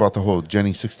whole thing about the whole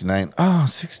Jenny 69. Oh,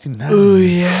 69. Oh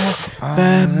yeah,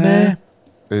 man.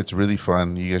 It's really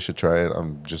fun. You guys should try it.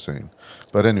 I'm just saying.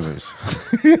 But anyways.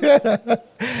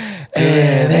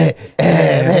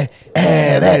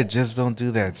 Just don't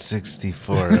do that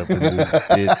 64 up in this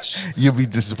bitch. You'll be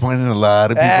disappointing a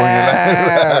lot of people in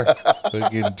your life.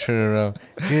 Fucking turn around.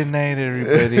 Good night,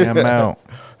 everybody. I'm out.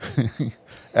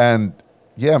 And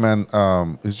yeah, man,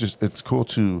 it's cool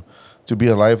to be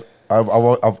alive. I've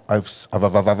always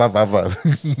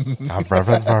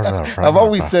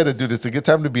said it, dude. It's a good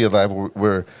time to be alive.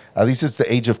 Where at least it's the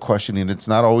age of questioning. It's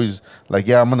not always like,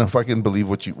 yeah, I'm gonna fucking believe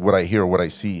what I hear or what I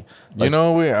see. Like, you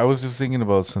know, I was just thinking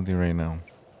about something right now.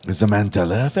 Is the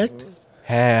Mandela effect?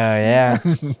 Hell yeah.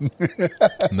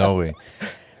 No way.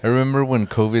 I remember when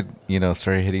COVID,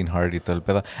 started hitting hard. Y todo el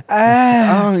pedo.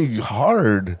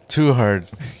 Hard. Too hard.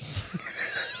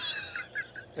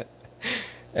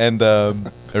 And I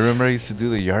remember I used to do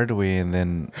the yard away, and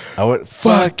then I would I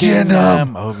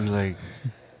would be like,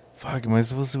 "Fuck, am I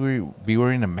supposed to be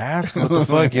wearing a mask? What the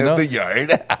fuck, The yard.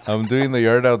 I'm doing the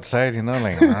yard outside,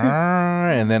 like,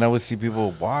 and then I would see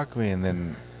people walk me, and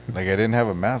then like I didn't have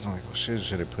a mask. I'm like, oh shit,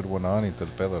 should I put one on? Y todo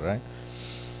el pedo, right?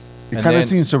 It kind of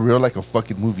seems surreal, like a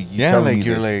fucking movie.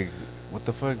 You're like, what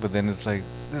the fuck? But then it's like,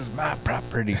 this is my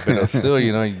property. But still,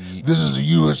 this is the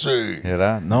USA.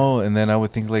 Yeah, no. And then I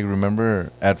would think, like,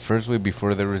 remember at first,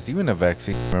 before there was even a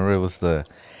vaccine, remember it was the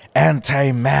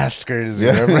anti-maskers.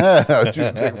 Remember?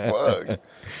 Dude, fuck.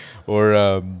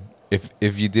 Or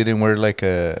if you didn't wear like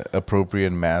a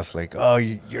appropriate mask, like, oh,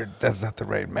 that's not the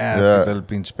right mask. Yeah.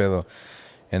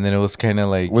 And then it was kind of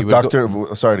like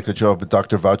sorry to cut you off, but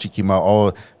Dr. Fauci came out.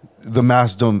 Oh, the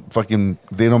masks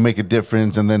they don't make a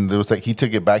difference. And then there was like he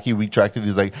took it back, he retracted.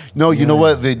 He's like, no, you know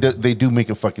what? They do make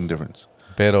a fucking difference.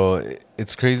 Pero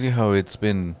it's crazy how it's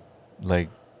been like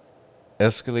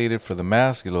escalated for the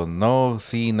mask. No.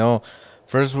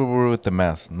 First we were with the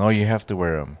mask. No, you have to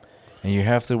wear them, and you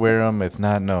have to wear them. If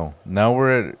not, no. Now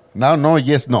we're at no,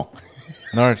 yes, no.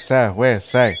 North, south, west,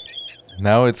 side.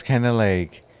 Now it's kind of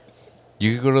like.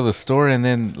 You could go to the store and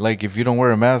then, like, if you don't wear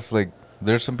a mask, like,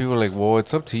 there's some people like, well,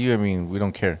 it's up to you. I mean, we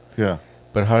don't care. Yeah.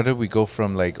 But how did we go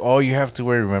from, like, oh, you have to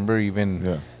wear, remember,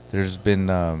 there's been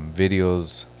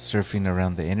videos surfing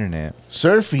around the internet.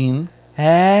 Surfing?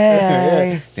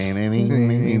 Hey.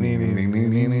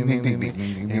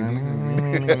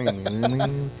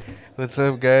 What's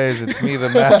up, guys? It's me, the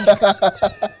mask.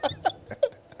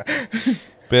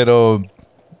 Pero,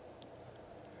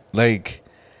 like...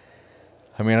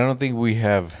 I mean, I don't think we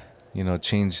have,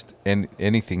 changed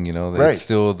anything, Right. It's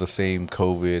still the same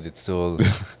COVID. It's still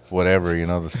whatever,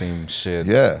 the same shit.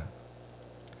 Yeah.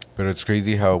 But it's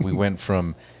crazy how we went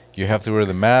from you have to wear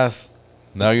the mask.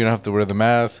 Now you don't have to wear the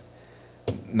mask.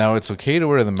 Now it's okay to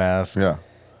wear the mask. Yeah.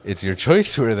 It's your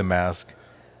choice to wear the mask.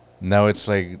 Now it's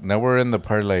like, now we're in the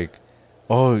part like,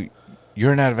 oh,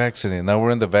 you're not vaccinated. Now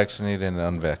we're in the vaccinated and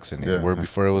unvaccinated. Yeah. Where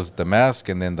before it was the mask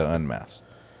and then the unmasked.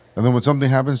 And then when something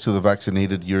happens to the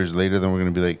vaccinated years later, then we're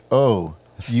going to be like, oh,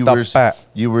 you were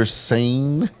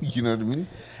sane. You know what I mean?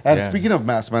 And speaking of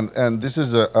masks, man, and this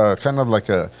is a kind of like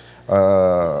a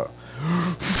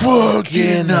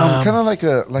fucking kind of like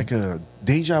a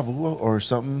deja vu or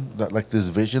something, that like this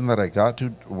vision that I got to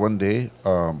one day.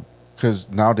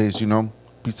 Because nowadays,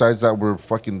 besides that,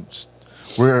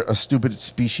 we're a stupid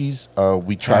species.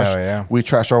 We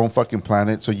trash our own fucking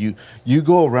planet. So you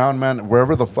go around, man,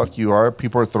 wherever the fuck you are,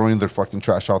 people are throwing their fucking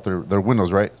trash out their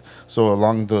windows, right? So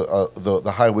along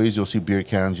the highways, you'll see beer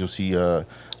cans, you'll see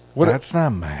that's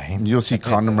not mine. You'll see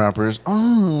condom wrappers.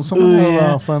 Oh, someone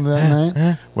had a fun that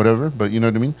night. Whatever, but you know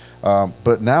what I mean.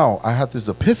 But now I had this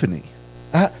epiphany.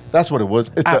 That's what it was.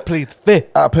 An epiphany.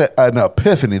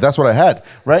 That's what I had,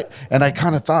 right? And I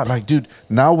kind of thought, like, dude,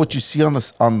 now what you see on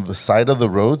the side of the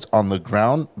roads, on the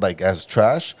ground, like as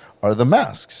trash, are the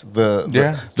masks, the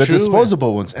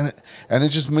disposable ones, and it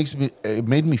just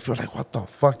made me feel like, what the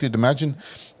fuck, dude? Imagine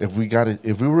if we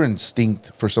were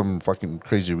instinct for some fucking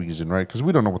crazy reason, right? Because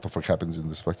we don't know what the fuck happens in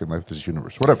this fucking life, this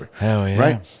universe, whatever. Hell yeah,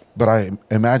 right? But I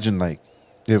imagine like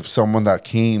if someone that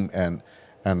came and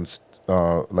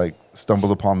like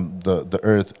stumbled upon the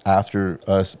earth after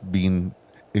us being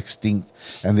extinct,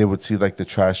 and they would see like the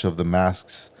trash of the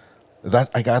masks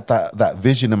That I got that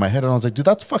vision in my head, and I was like, dude,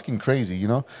 that's fucking crazy, you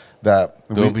know? That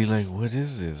they'll be like, what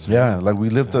is this? Yeah, like we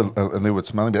lived, and they would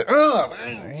smell and be like, oh,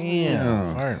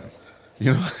 damn, fart.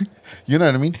 You know, you know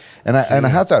what I mean? And I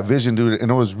had that vision, dude,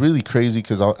 and it was really crazy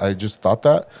because I just thought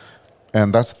that,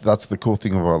 and that's the cool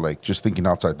thing about like just thinking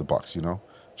outside the box, you know,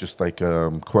 just like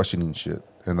questioning shit.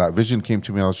 And that vision came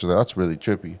to me. I was just like, that's really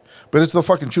trippy, but it's the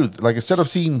fucking truth. Like instead of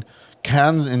seeing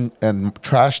cans and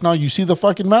trash now, you see the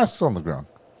fucking masks on the ground.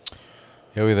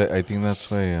 Yeah, I think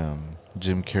that's why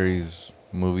Jim Carrey's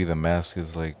movie The Mask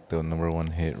is like the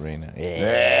 #1 hit right now.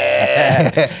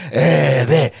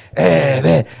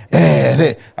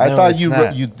 I thought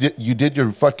you did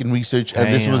your fucking research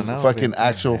and this was fucking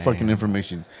actual fucking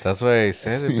information. That's why I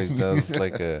said it. Like, that was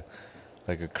like a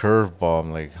curveball.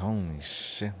 I'm like, holy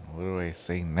shit! What do I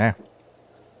say now?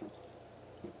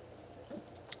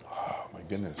 Oh my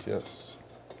goodness, yes.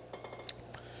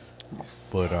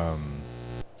 But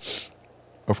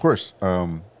of course,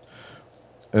 and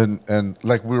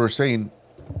like we were saying,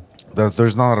 that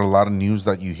there's not a lot of news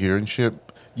that you hear and shit.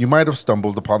 You might have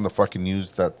stumbled upon the fucking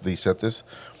news that they said this,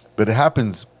 but it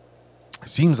happens. It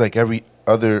seems like every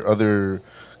other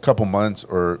couple months,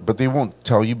 but they won't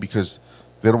tell you because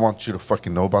they don't want you to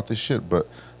fucking know about this shit. But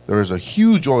there is a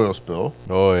huge oil spill.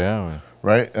 Oh yeah, man.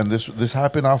 Right, and this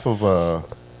happened off of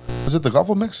was it the Gulf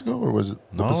of Mexico or was it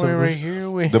the Pacific right Ocean? here.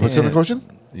 The Pacific Ocean?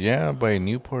 Yeah, by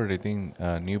Newport, I think.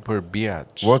 Newport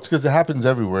Beach. Well, it's because it happens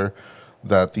everywhere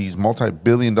that these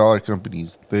multi-billion-dollar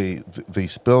companies they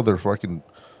spill their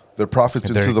profits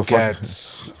into the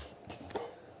guts.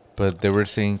 But they were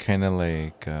saying kind of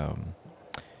like I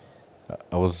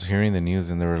was hearing the news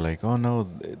and they were like, "Oh no,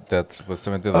 that's what's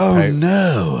the pipe."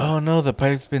 Oh no, the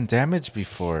pipe's been damaged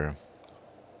before.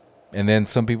 And then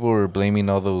some people were blaming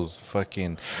all those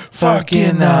fucking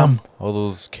all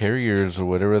those carriers or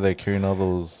whatever they're carrying all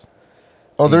those.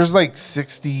 Oh, there's like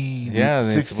 69.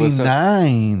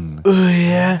 Oh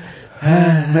yeah.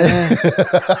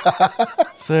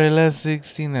 So last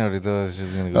 16 now. It's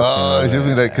just gonna go. Oh, you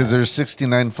mean that because there's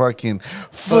 69 fucking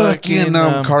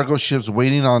cargo ships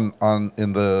waiting on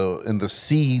in the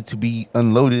sea to be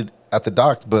unloaded at the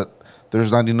docks, but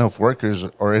there's not enough workers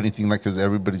or anything like because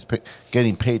everybody's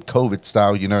getting paid COVID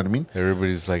style. You know what I mean?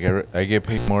 Everybody's like, I get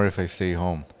paid more if I stay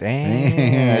home.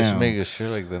 Damn. I should make a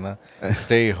shirt like that.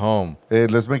 Stay home.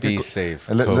 Let's make Be safe.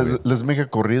 Let's make a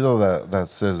corrido that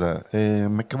says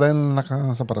me quedé en la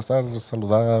casa para estar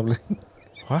saludable.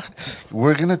 What?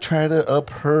 We're gonna try to up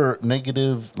her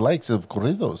negative likes of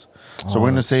corridos. So we're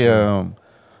gonna say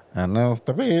and now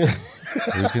we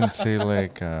can say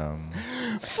like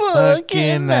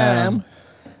fucking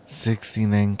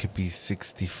 69 could be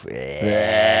 64.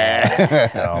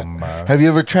 Have you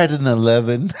ever tried an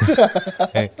 11?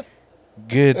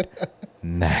 Good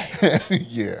night.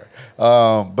 Yeah.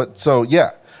 But so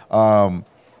yeah.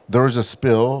 There was a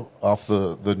spill off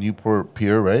the Newport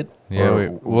Pier, right? Yeah,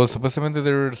 well, supposedly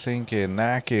they were saying que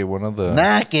Naque, uno de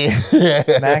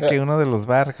los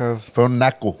barcos. Fue un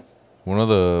naco. One of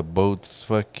the boats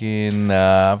fucking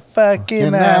what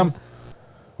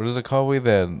is it called? Way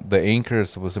that the anchor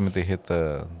supposedly hit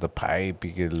the pipe.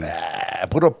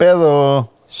 Puro pedo.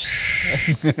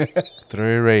 Throw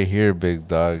it right here, big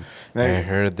dog. I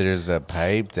heard there's a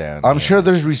pipe down I'm here. sure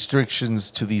there's restrictions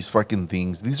to these fucking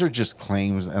things. These are just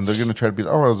claims, and they're going to try to be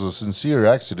like, oh, it was a sincere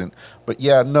accident. But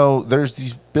yeah, no, there's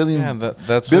these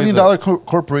billion-dollar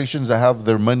corporations that have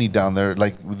their money down there.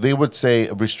 Like, they would say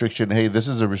a restriction, hey, this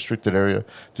is a restricted area.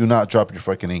 Do not drop your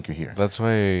fucking anchor here. That's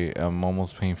why I'm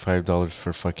almost paying $5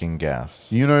 for fucking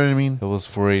gas. You know what I mean? It was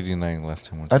 $4.89 last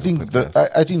time. I think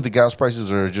the gas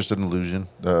prices are just an illusion.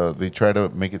 They try to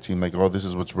make it seem like, oh, this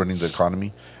is what's running the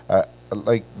economy.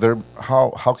 Like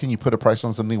how can you put a price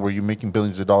on something where you're making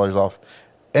billions of dollars off?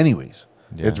 Anyways,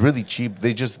 it's really cheap.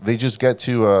 They just get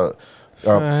to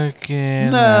they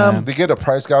get a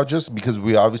price gouge just because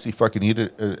we obviously fucking need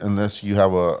it unless you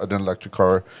have an electric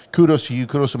car. Kudos to you.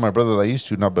 Kudos to my brother that I used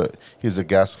to now, but he's a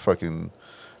gas fucking.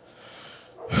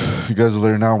 You guys are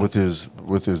there now with his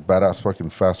badass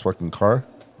fucking fast fucking car.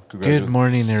 Good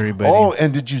morning, everybody. Oh,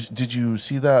 and did you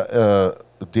see that?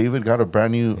 David got a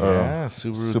brand new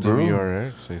Subaru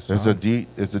WRX. It's a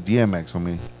DMX,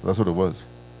 homie. That's what it was.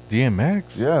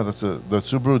 DMX? Yeah, that's the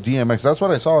Subaru DMX. That's what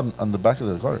I saw on the back of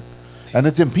the car, and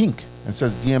it's in pink. It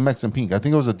says DMX in pink. I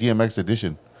think it was a DMX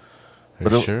edition. Are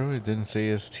you sure we didn't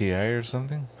say STI or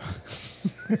something?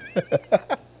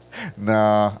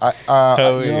 Nah,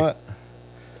 you know what?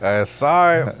 I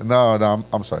saw it. No,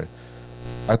 I'm sorry.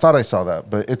 I thought I saw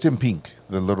that, but it's in pink,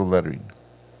 the little lettering.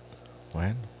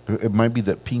 What? It might be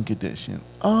the pink edition.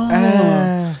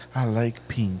 Oh, I like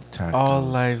pink tacos. All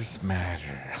lives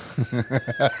matter.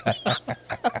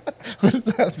 What does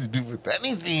that have to do with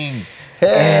anything?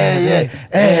 Hey.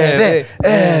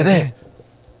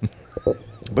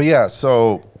 But yeah,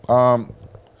 so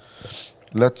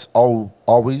let's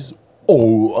always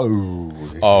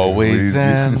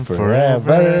and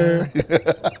forever.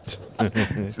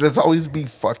 Let's always be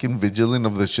fucking vigilant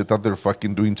of the shit that they're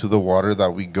fucking doing to the water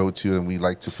that we go to and we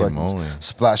like to fucking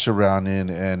splash around in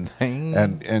and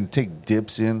take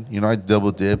dips in. You know, I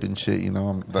double dip and shit. You know,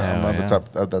 I'm not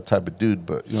that type of dude,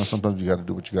 but you know, sometimes you got to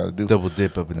do what you got to do. Double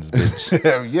dip up in this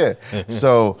bitch. Yeah.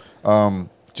 So,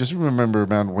 just remember,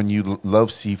 man, when you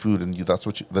love seafood and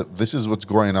this is what's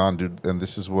going on, dude, and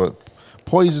this is what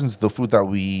poisons the food that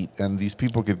we eat, and these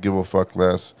people could give a fuck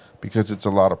less because it's a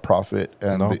lot of profit,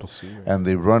 and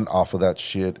they run off of that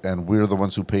shit, and we're the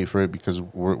ones who pay for it because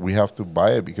we have to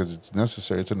buy it because it's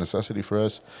necessary. It's a necessity for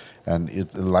us, and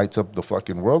it lights up the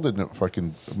fucking world, and it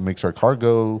fucking makes our car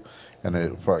go, and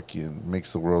it fucking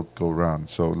makes the world go round.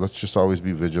 So let's just always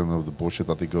be vigilant of the bullshit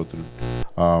that they go through.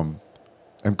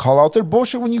 And call out their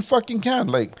bullshit when you fucking can.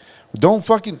 Like, don't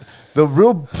fucking... The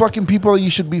real fucking people that you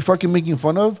should be fucking making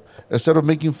fun of, instead of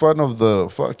making fun of the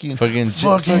fucking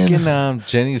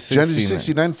Jenny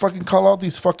 69. Fucking call out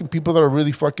these fucking people that are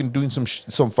really fucking doing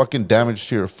some fucking damage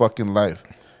to your fucking life.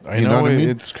 I know what I mean?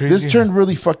 It's crazy. This turned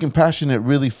really fucking passionate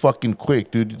really fucking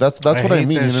quick, dude. That's what I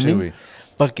mean. You know what I mean?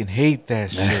 Fucking hate that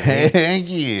shit.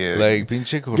 Yeah. Like,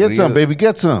 pinche corrido. Get some, baby,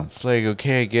 get some. It's like,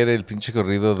 okay, I get it, el pinche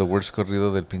corrido, the worst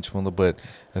corrido del pinche mundo, but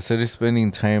instead of spending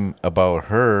time about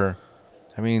her,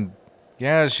 I mean,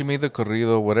 yeah, she made the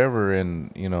corrido, whatever,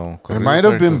 and, you know. It might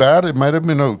have been bad. It might have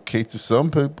been okay to some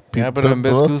people. Yeah, but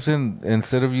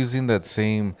instead of using that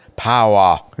same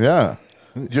power. Yeah.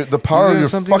 The power of your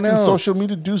fucking social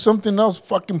media, do something else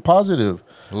fucking positive.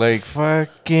 Like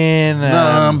fucking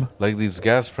like these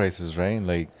gas prices, right?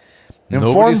 Like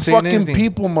inform fucking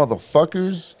people,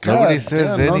 motherfuckers. Nobody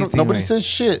says anything. Nobody says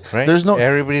shit. Right? There's no.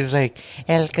 Everybody's like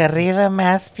el corrido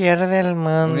más peor del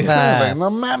mundo. Yeah, like no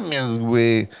mames,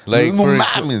 güey. Like no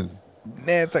mames.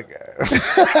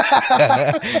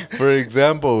 For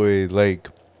example, güey, like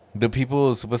the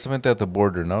people supuestamente at the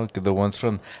border, no, the ones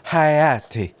from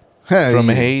Haiti, from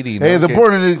Haiti. Hey, the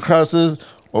border didn't cross us.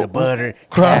 The border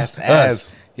crossed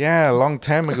us. Yeah, a long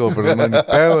time ago, but ni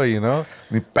pedo, you know?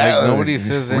 Like, nobody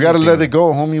says anything. We gotta let it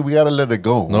go, homie. We gotta let it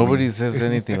go. Nobody says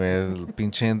anything, man.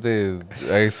 Pinche gente.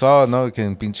 I saw, que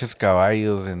en pinches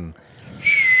caballos and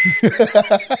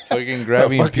fucking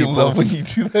grabbing people. Love when you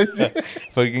do that.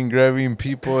 Fucking grabbing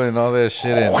people and all that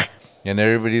shit. And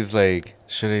everybody's like,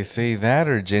 should I say that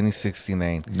or Jenny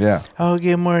 69? Yeah. I'll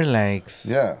get more likes.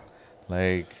 Yeah.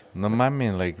 Like, no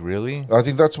mames, like, really? I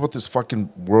think that's what this fucking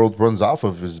world runs off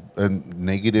of is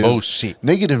negative. Oh, shit.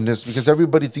 Negativeness, because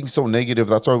everybody thinks so negative.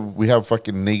 That's why we have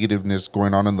fucking negativeness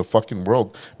going on in the fucking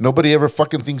world. Nobody ever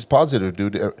fucking thinks positive,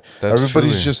 dude.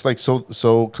 Everybody's just like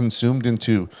so consumed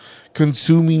into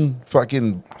consuming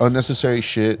fucking unnecessary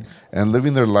shit and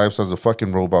living their lives as a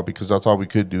fucking robot because that's all we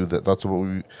could do. That's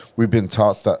what we've been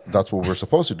taught that's what we're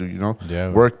supposed to do, you know?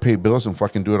 Yeah. Work, pay bills, and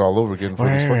fucking do it all over again for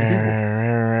these fucking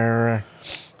people.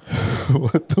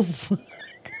 What the fuck?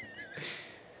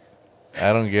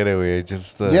 I don't get it. We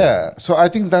just yeah. So I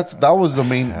think that was the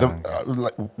main.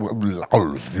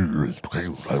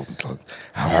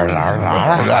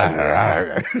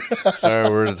 Sorry,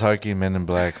 we're talking Men in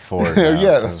Black 4.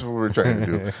 Yeah, that's what we're trying to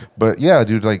do. But yeah,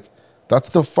 dude, like that's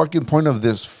the fucking point of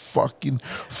this fucking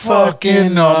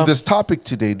this topic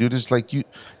today, dude. It's like you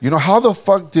know how the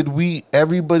fuck did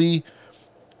everybody.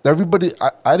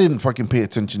 I didn't fucking pay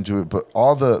attention to it, but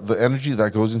all the energy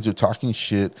that goes into talking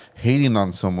shit, hating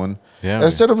on someone,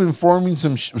 instead of informing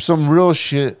some real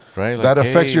shit that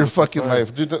affects your fucking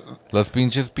life, dude. Los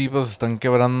pinches people se están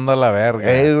quebrando la verga.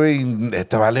 Güey,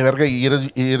 te vale verga y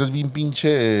eres bien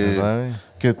pinche.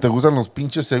 Que te gustan los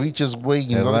pinches ceviches,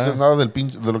 güey, y no dices nada de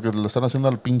lo que le están haciendo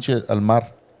al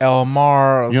mar. El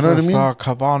mar you know se está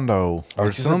acabando.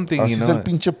 Or something, you know. Es el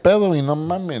pinche pedo y no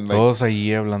mames. Todos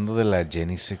ahí hablando de la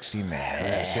Jenny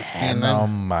 69. 69. No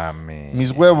mames.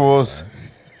 Mis huevos.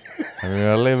 I mean,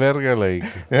 vale verga, like.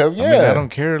 Yeah. I mean, I don't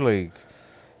care, like.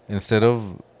 Instead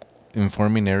of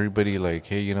informing everybody, like,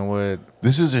 hey, you know what?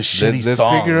 This is a shitty let's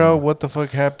song. Let's figure out what the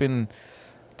fuck happened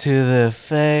to the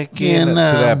fucking... to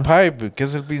that pipe. ¿Qué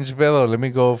es el pinche pedo? Let me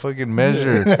go fucking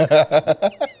measure.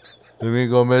 Let me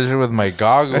go measure with my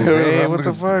goggles. Hey, what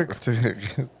the fuck?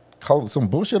 Call some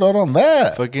bullshit out on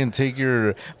that. Fucking take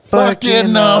your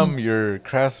fucking your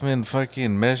Craftsman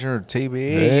fucking measure tape.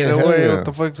 Hey, you know what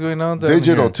the fuck's going on?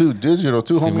 Digital too,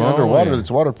 homie. Underwater,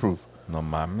 it's waterproof. No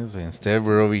mames, güey. Instead,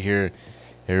 we're over here,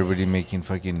 everybody making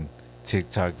fucking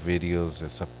TikTok videos.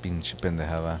 Esa pinche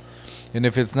pendejada. And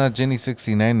if it's not Jenny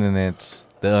 69, then it's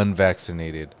the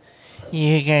unvaccinated.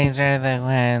 You guys are the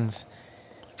ones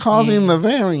causing the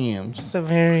variants. The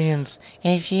variants.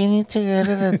 If you need to go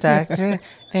to the doctor,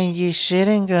 then you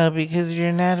shouldn't go because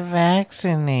you're not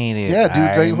vaccinated. Yeah,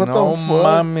 dude. Like, what the fuck?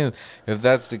 Mami. If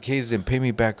that's the case, then pay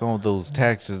me back all those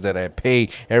taxes that I pay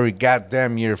every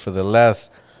goddamn year for the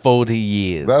last 40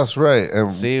 years. That's right.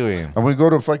 And, and we go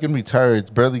to fucking retire, it's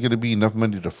barely going to be enough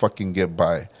money to fucking get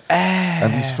by.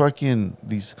 And these fucking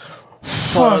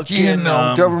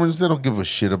governments, they don't give a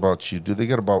shit about you, dude. They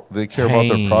care about their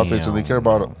profits, and they care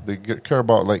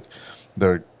about like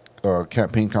their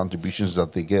campaign contributions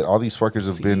that they get. All these fuckers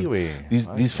have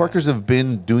these fuckers have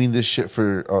been doing this shit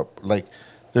for like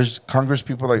there's Congress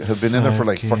people like have been in there for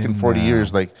like fucking 40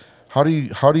 years. Like how do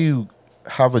you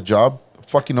have a job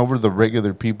fucking over the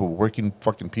regular people, working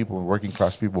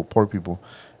class people, poor people,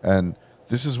 and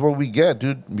this is what we get,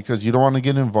 dude, because you don't want to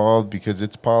get involved because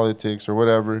it's politics or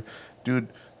whatever. Dude,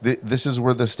 this is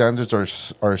where the standards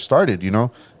are started, you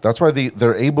know? That's why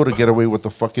they're able to get away with the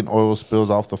fucking oil spills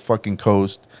off the fucking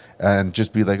coast and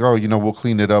just be like, oh, you know, we'll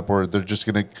clean it up, or they're just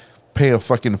going to pay a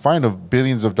fucking fine of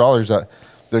billions of dollars that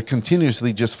they're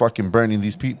continuously just fucking burning.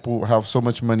 These people have so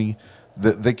much money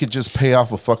that they could just pay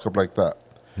off a fuck up like that.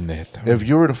 Neta. If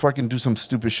you were to fucking do some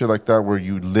stupid shit like that where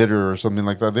you litter or something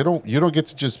like that, you don't get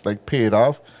to just like pay it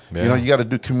off. Yeah. You know, you got to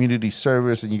do community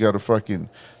service and you got to fucking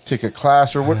take a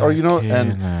class or what, or you know,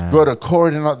 and go to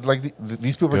court and all, like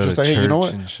these people are just like, hey, you know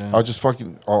what?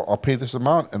 I'll pay this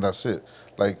amount and that's it.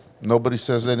 Like nobody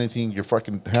says anything. Your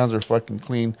fucking hands are fucking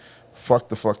clean. Fuck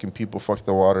the fucking people. Fuck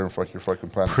the water and fuck your fucking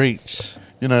planet. Preach.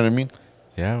 You know what I mean?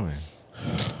 Yeah, man.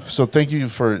 So thank you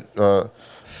for.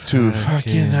 To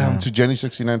Jenny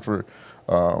 69 for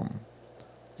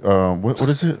what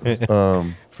is it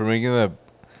for making that.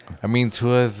 I mean, to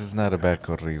us it's not a bad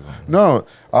corrido. No,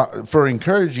 for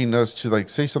encouraging us to like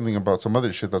say something about some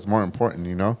other shit that's more important,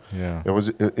 you know. Yeah,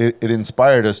 it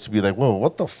inspired us to be like, whoa,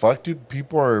 what the fuck, dude?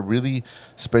 People are really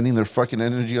spending their fucking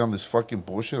energy on this fucking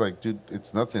bullshit. Like, dude,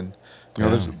 it's nothing. You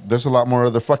know, there's a lot more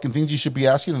other fucking things you should be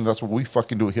asking, and that's what we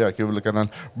fucking do here at Give a Look At.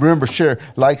 Remember, share,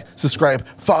 like, subscribe,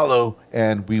 follow,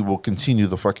 and we will continue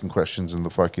the fucking questions and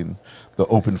the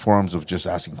open forums of just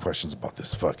asking questions about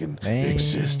this fucking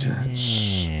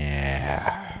existence.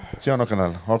 Yeah. ¿Sí o no,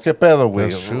 canal? ¿O qué pedo, güey?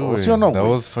 That's true, ¿Sí o no, that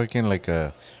was fucking like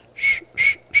a...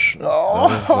 That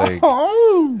was like...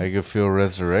 I could feel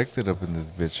resurrected up in this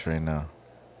bitch right now.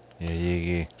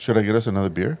 Yeah. Should I get us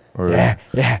another beer? Or yeah.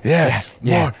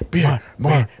 More beer.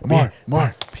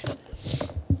 More.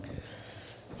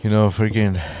 You know,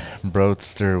 freaking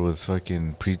Broadster was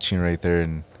fucking preaching right there,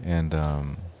 and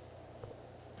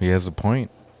he has a point.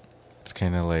 It's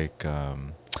kind of like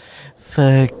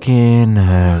fucking.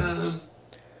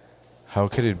 How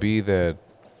could it be that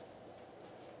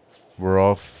we're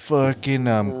all fucking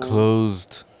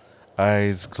closed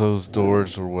eyes, closed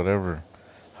doors, or whatever?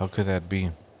 How could that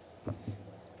be?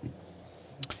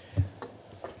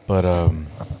 But I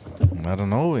don't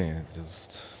know.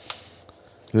 It's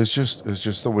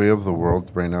just the way of the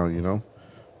world right now, you know.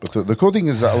 But the cool thing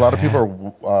is that a lot of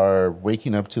people are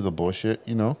waking up to the bullshit,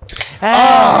 you know.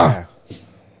 Damn.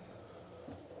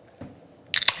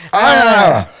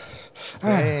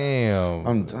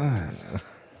 I'm done.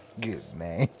 Good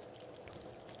man.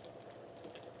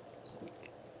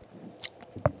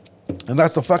 And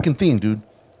that's the fucking thing, dude.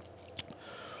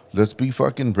 Let's be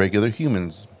fucking regular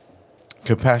humans.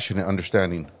 Compassionate,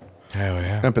 understanding. Hell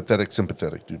yeah. Empathetic,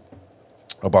 sympathetic, dude.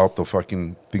 About the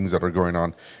fucking things that are going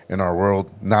on in our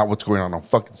world, not what's going on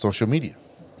fucking social media.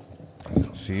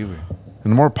 See,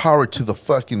 and more power to the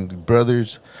fucking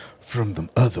brothers from the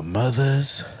other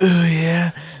mothers. Oh,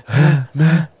 yeah.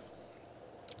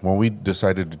 When we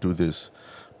decided to do this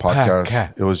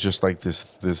podcast, it was just like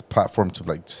this platform to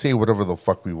like say whatever the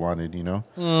fuck we wanted, you know?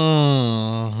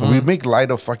 Mm-hmm. And we make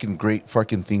light of fucking great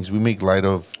fucking things. We make light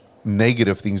of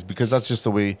negative things because that's just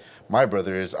the way my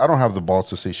brother is. I don't have the balls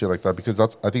to say shit like that because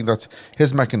I think that's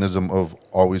his mechanism of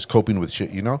always coping with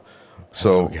shit, you know?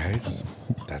 So guys,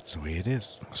 that's the way it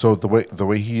is. So the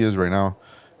way he is right now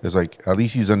is like at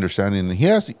least he's understanding, and he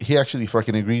actually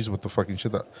fucking agrees with the fucking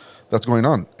shit that's going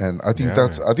on. And I think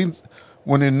I think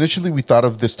when initially we thought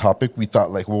of this topic, we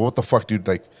thought like, well, what the fuck, dude?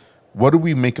 Like, what do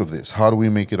we make of this? How do we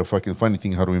make it a fucking funny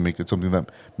thing? How do we make it something that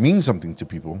means something to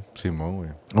people?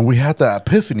 And we had that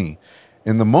epiphany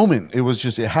in the moment.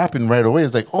 It happened right away.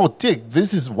 It's like, oh, Dick,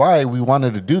 this is why we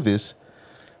wanted to do this,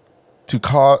 to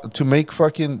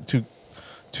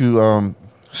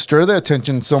stir the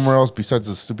attention somewhere else besides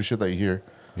the stupid shit that you hear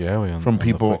Yeah, from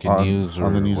people on news or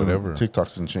on the news, whatever,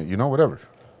 TikToks and shit. You know, whatever.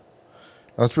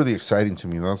 That's really exciting to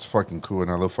me. That's fucking cool,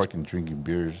 and I love fucking drinking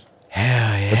beers.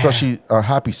 Hell yeah! Especially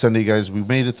happy Sunday, guys. We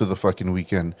made it through the fucking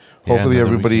weekend. Hopefully,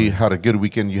 everybody had a good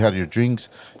weekend. You had your drinks.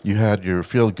 You had your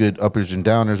feel good uppers and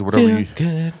downers, whatever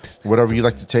you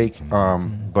like to take.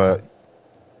 But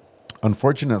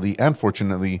unfortunately and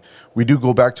fortunately, we do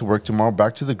go back to work tomorrow.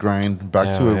 Back to the grind.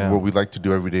 Back to what we like to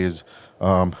do every day is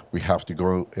we have to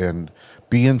go and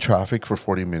be in traffic for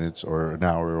 40 minutes or an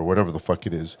hour or whatever the fuck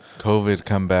it is. COVID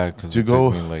come back because it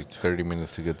took me like 30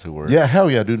 minutes to get to work. Yeah,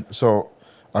 hell yeah, dude. So.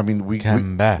 I mean, we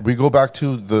go back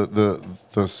to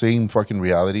the same fucking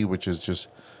reality, which is just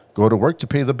go to work to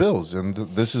pay the bills, and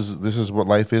this is what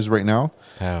life is right now.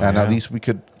 At least we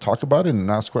could talk about it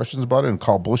and ask questions about it and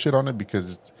call bullshit on it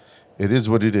because it is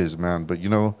what it is, man. But you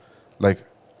know, like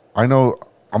I know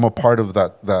I'm a part of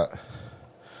that.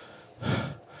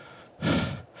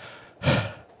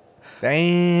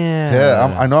 Damn.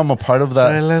 Yeah, I know I'm a part of that.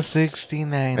 So I left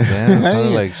 69.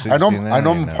 Damn, like 69. I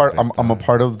know I'm a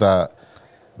part of that.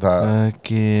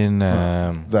 Fucking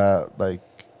that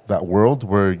world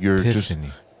where you're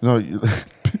Epiphany.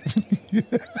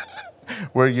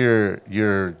 where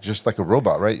you're just like a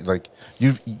robot, right? Like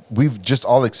we've just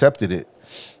all accepted it,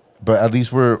 but at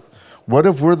least what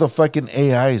if we're the fucking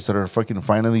AIs that are fucking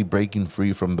finally breaking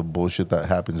free from the bullshit that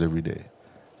happens every day?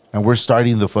 And we're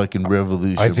starting the fucking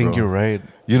revolution. I think you're right.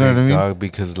 You know what I mean? Dog,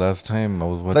 because last time I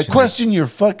was watching... Like, question your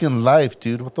fucking life,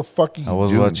 dude. What the fuck are you doing? I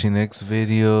was watching X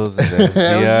videos and the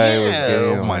FBI was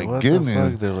getting... Oh, my what goodness. The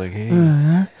fuck? They're like,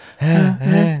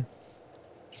 hey.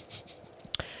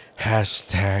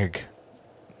 Hashtag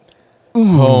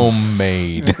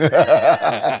homemade.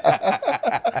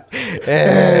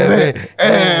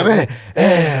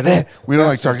 We don't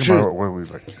like talking about what we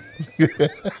like.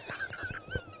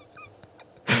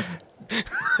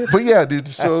 But yeah, dude.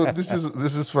 So this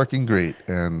is fucking great,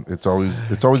 and it's always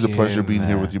a pleasure being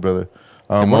here with you, brother.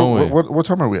 What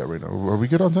time are we at right now? Are we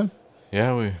good on time?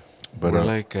 Yeah, we're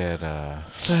like at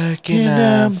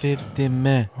fucking 50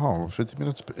 minutes. Oh, 50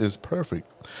 minutes is perfect.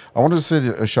 I wanted to say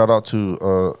a shout out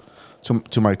to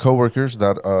my coworkers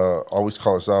that always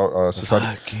call us out.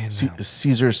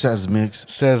 Caesar says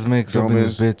mix up in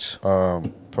this bitch.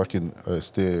 Fucking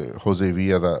Jose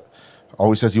Villa that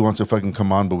always says he wants to fucking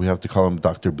come on, but we have to call him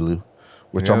Dr. Blue,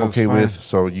 which I'm okay with.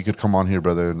 So you could come on here,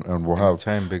 brother, and we'll have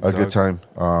a good time.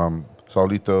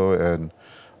 Saulito and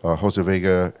Jose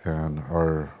Vega and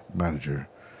our manager,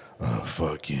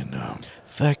 Poncha.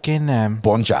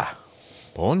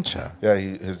 Yeah,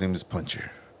 his name is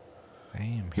Puncher.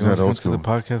 Damn, he wants to come to the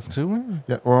podcast too, man?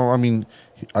 Yeah, well, I mean,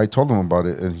 I told him about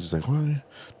it, and he's like, "What?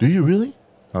 Do you really?"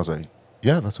 I was like,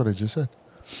 "Yeah, that's what I just said."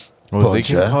 Well, they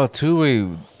can call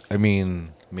too. I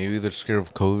mean, maybe they're scared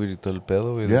of COVID y todo el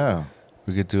pedo. Yeah.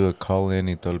 We could do a call-in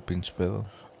y todo el pinche pedo.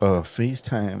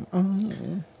 FaceTime.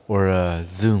 Or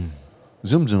Zoom.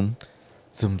 Zoom. Zoom.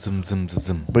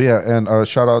 But yeah, and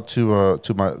shout out to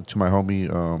my homie,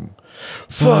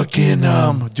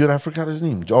 dude, I forgot his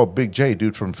name. Oh, Big J,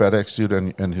 dude, from FedEx, dude,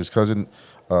 and his cousin.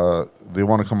 They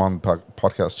want to come on the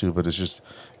podcast too, but it's just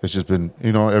been,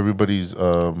 you know, everybody's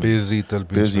busy.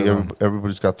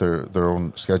 Everybody's got their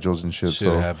own schedules and shit.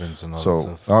 Shit happens and all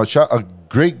that stuff. A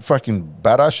great fucking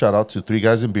badass shout out to 3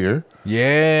 Guys in Beer.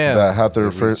 Yeah, that had their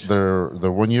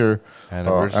 1 year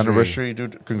anniversary,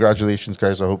 dude. Congratulations,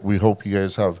 guys. We hope you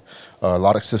guys have a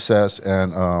lot of success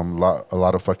and a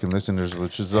lot of fucking listeners,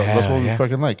 which is that's what we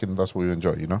fucking like and that's what we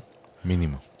enjoy, you know.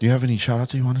 Minimum. Do you have any shout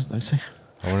outs that you want to say?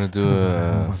 I want to do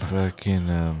a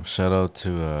fucking shout out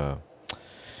to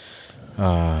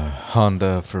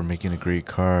Honda for making a great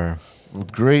car.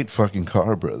 Great fucking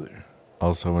car, brother.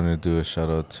 Also, I want to do a shout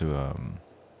out to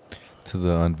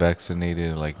the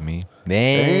unvaccinated like me.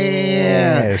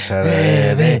 Yeah.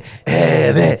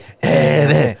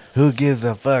 Who gives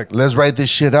a fuck? Let's write this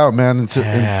shit out, man,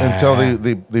 until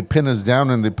they pin us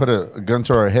down and they put a gun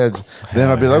to our heads. Then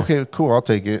I'll be like, okay, cool, I'll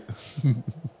take it.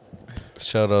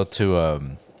 Shout out to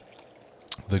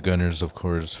the Gunners, of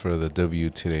course, for the W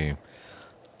today.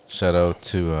 Shout out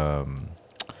to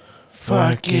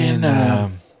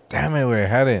damn it, we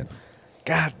had it.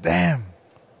 God damn.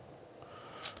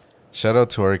 Shout out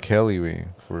to R. Kelly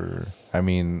for, I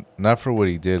mean, not for what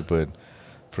he did, but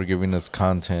for giving us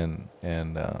content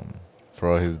and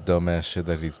for all his dumbass shit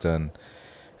that he's done.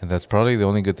 And that's probably the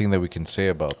only good thing that we can say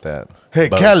about that. Hey,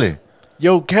 Kelly.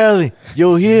 Yo, Kelly.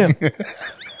 Yo, here.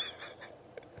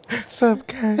 What's up,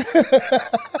 guys?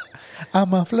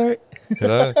 I'm a flirt.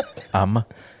 I'm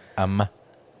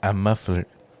a flirt.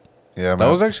 Yeah, man. That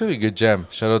was actually a good jam.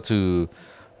 Shout out to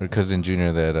our cousin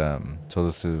Junior that told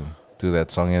us to do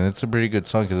that song, and it's a pretty good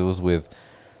song because it was with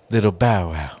Little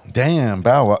Bow Wow. Damn,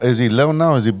 Bow Wow. Is he low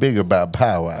now or is he big about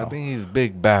Bow Wow? I think he's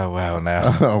Big Bow Wow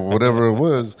now. Whatever it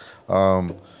was.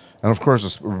 And of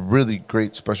course, a really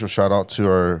great special shout out to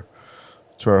our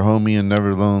homie and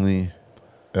never lonely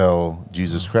L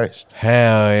Jesus Christ.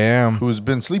 Hell yeah. Who's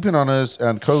been sleeping on us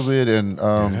and COVID and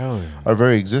our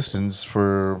very existence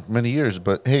for many years.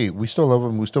 But hey, we still love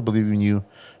him. We still believe in you.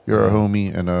 You're our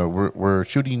homie, and we're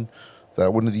shooting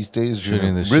that one of these days you're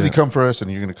gonna really come for us, and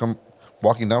you're gonna come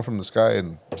walking down from the sky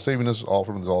and saving us all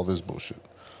from all this bullshit.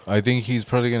 I think he's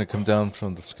probably gonna come down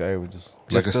from the sky with just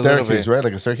like a staircase, right?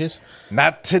 Like a staircase.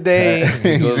 Not today.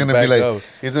 He's gonna be like,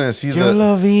 he's gonna see yo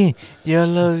lovey. He's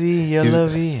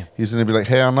gonna be like,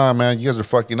 hell nah, man, you guys are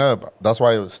fucking up. That's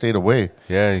why I stayed away.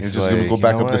 Yeah, he's just gonna go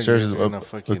back up the stairs up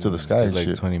to the sky. Like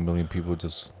shit. 20 million people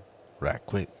just rack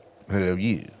quit. Hell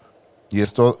yeah. Y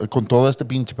esto, con todo este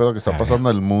pinche pedo que está pasando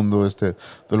en el mundo, de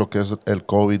lo que es el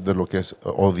COVID, de lo que es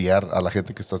odiar a la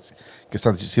gente que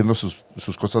están haciendo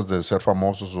sus cosas de ser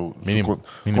famosos,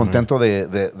 contento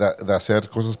de hacer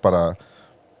cosas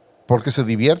porque se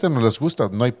divierten, no les gusta,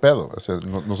 no hay pedo. O sea,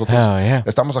 nosotros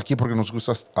estamos aquí porque nos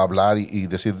gusta hablar y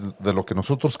decir de lo que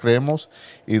nosotros creemos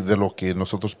y de lo que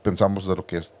nosotros pensamos, de lo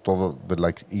que es todo, de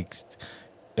la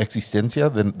existencia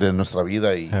de nuestra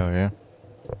vida y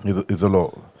de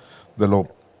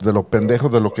lo pendejo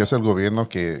de lo que es el gobierno,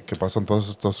 que pasan todas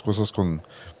estas cosas con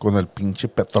el pinche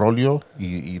petróleo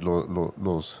y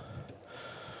los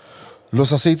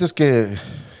aceites que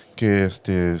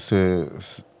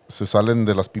se salen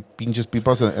de las pinches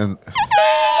pipas de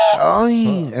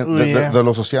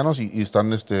los océanos y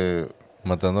están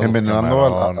matando, envenenando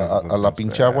a la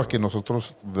pinche agua que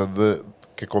nosotros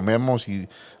que comemos y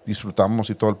disfrutamos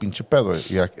y todo el pinche pedo.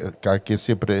 Y hay que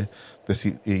siempre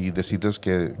decirles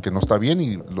que no está bien,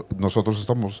 y nosotros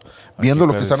estamos viendo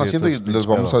lo que están haciendo y les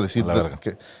vamos a decir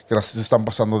que las están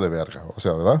pasando de verga. O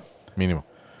sea, ¿verdad? Mínimo.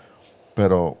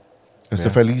 Pero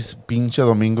feliz pinche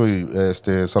domingo y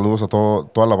saludos a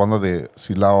toda la banda de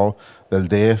Silao, del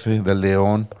DF, del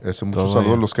León. Muchos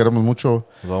saludos, los queremos mucho.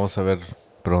 Nos vamos a ver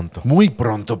pronto. Muy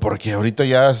pronto, porque ahorita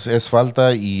ya es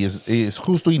falta y es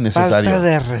justo y necesario. Falta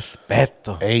de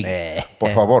respeto. Ey,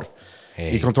 por favor.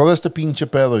 Y con todo este pinche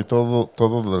pedo y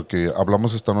todo lo que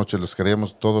hablamos esta noche, les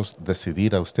queríamos todos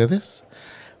decidir a ustedes.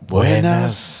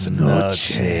 Buenas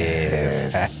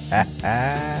noches.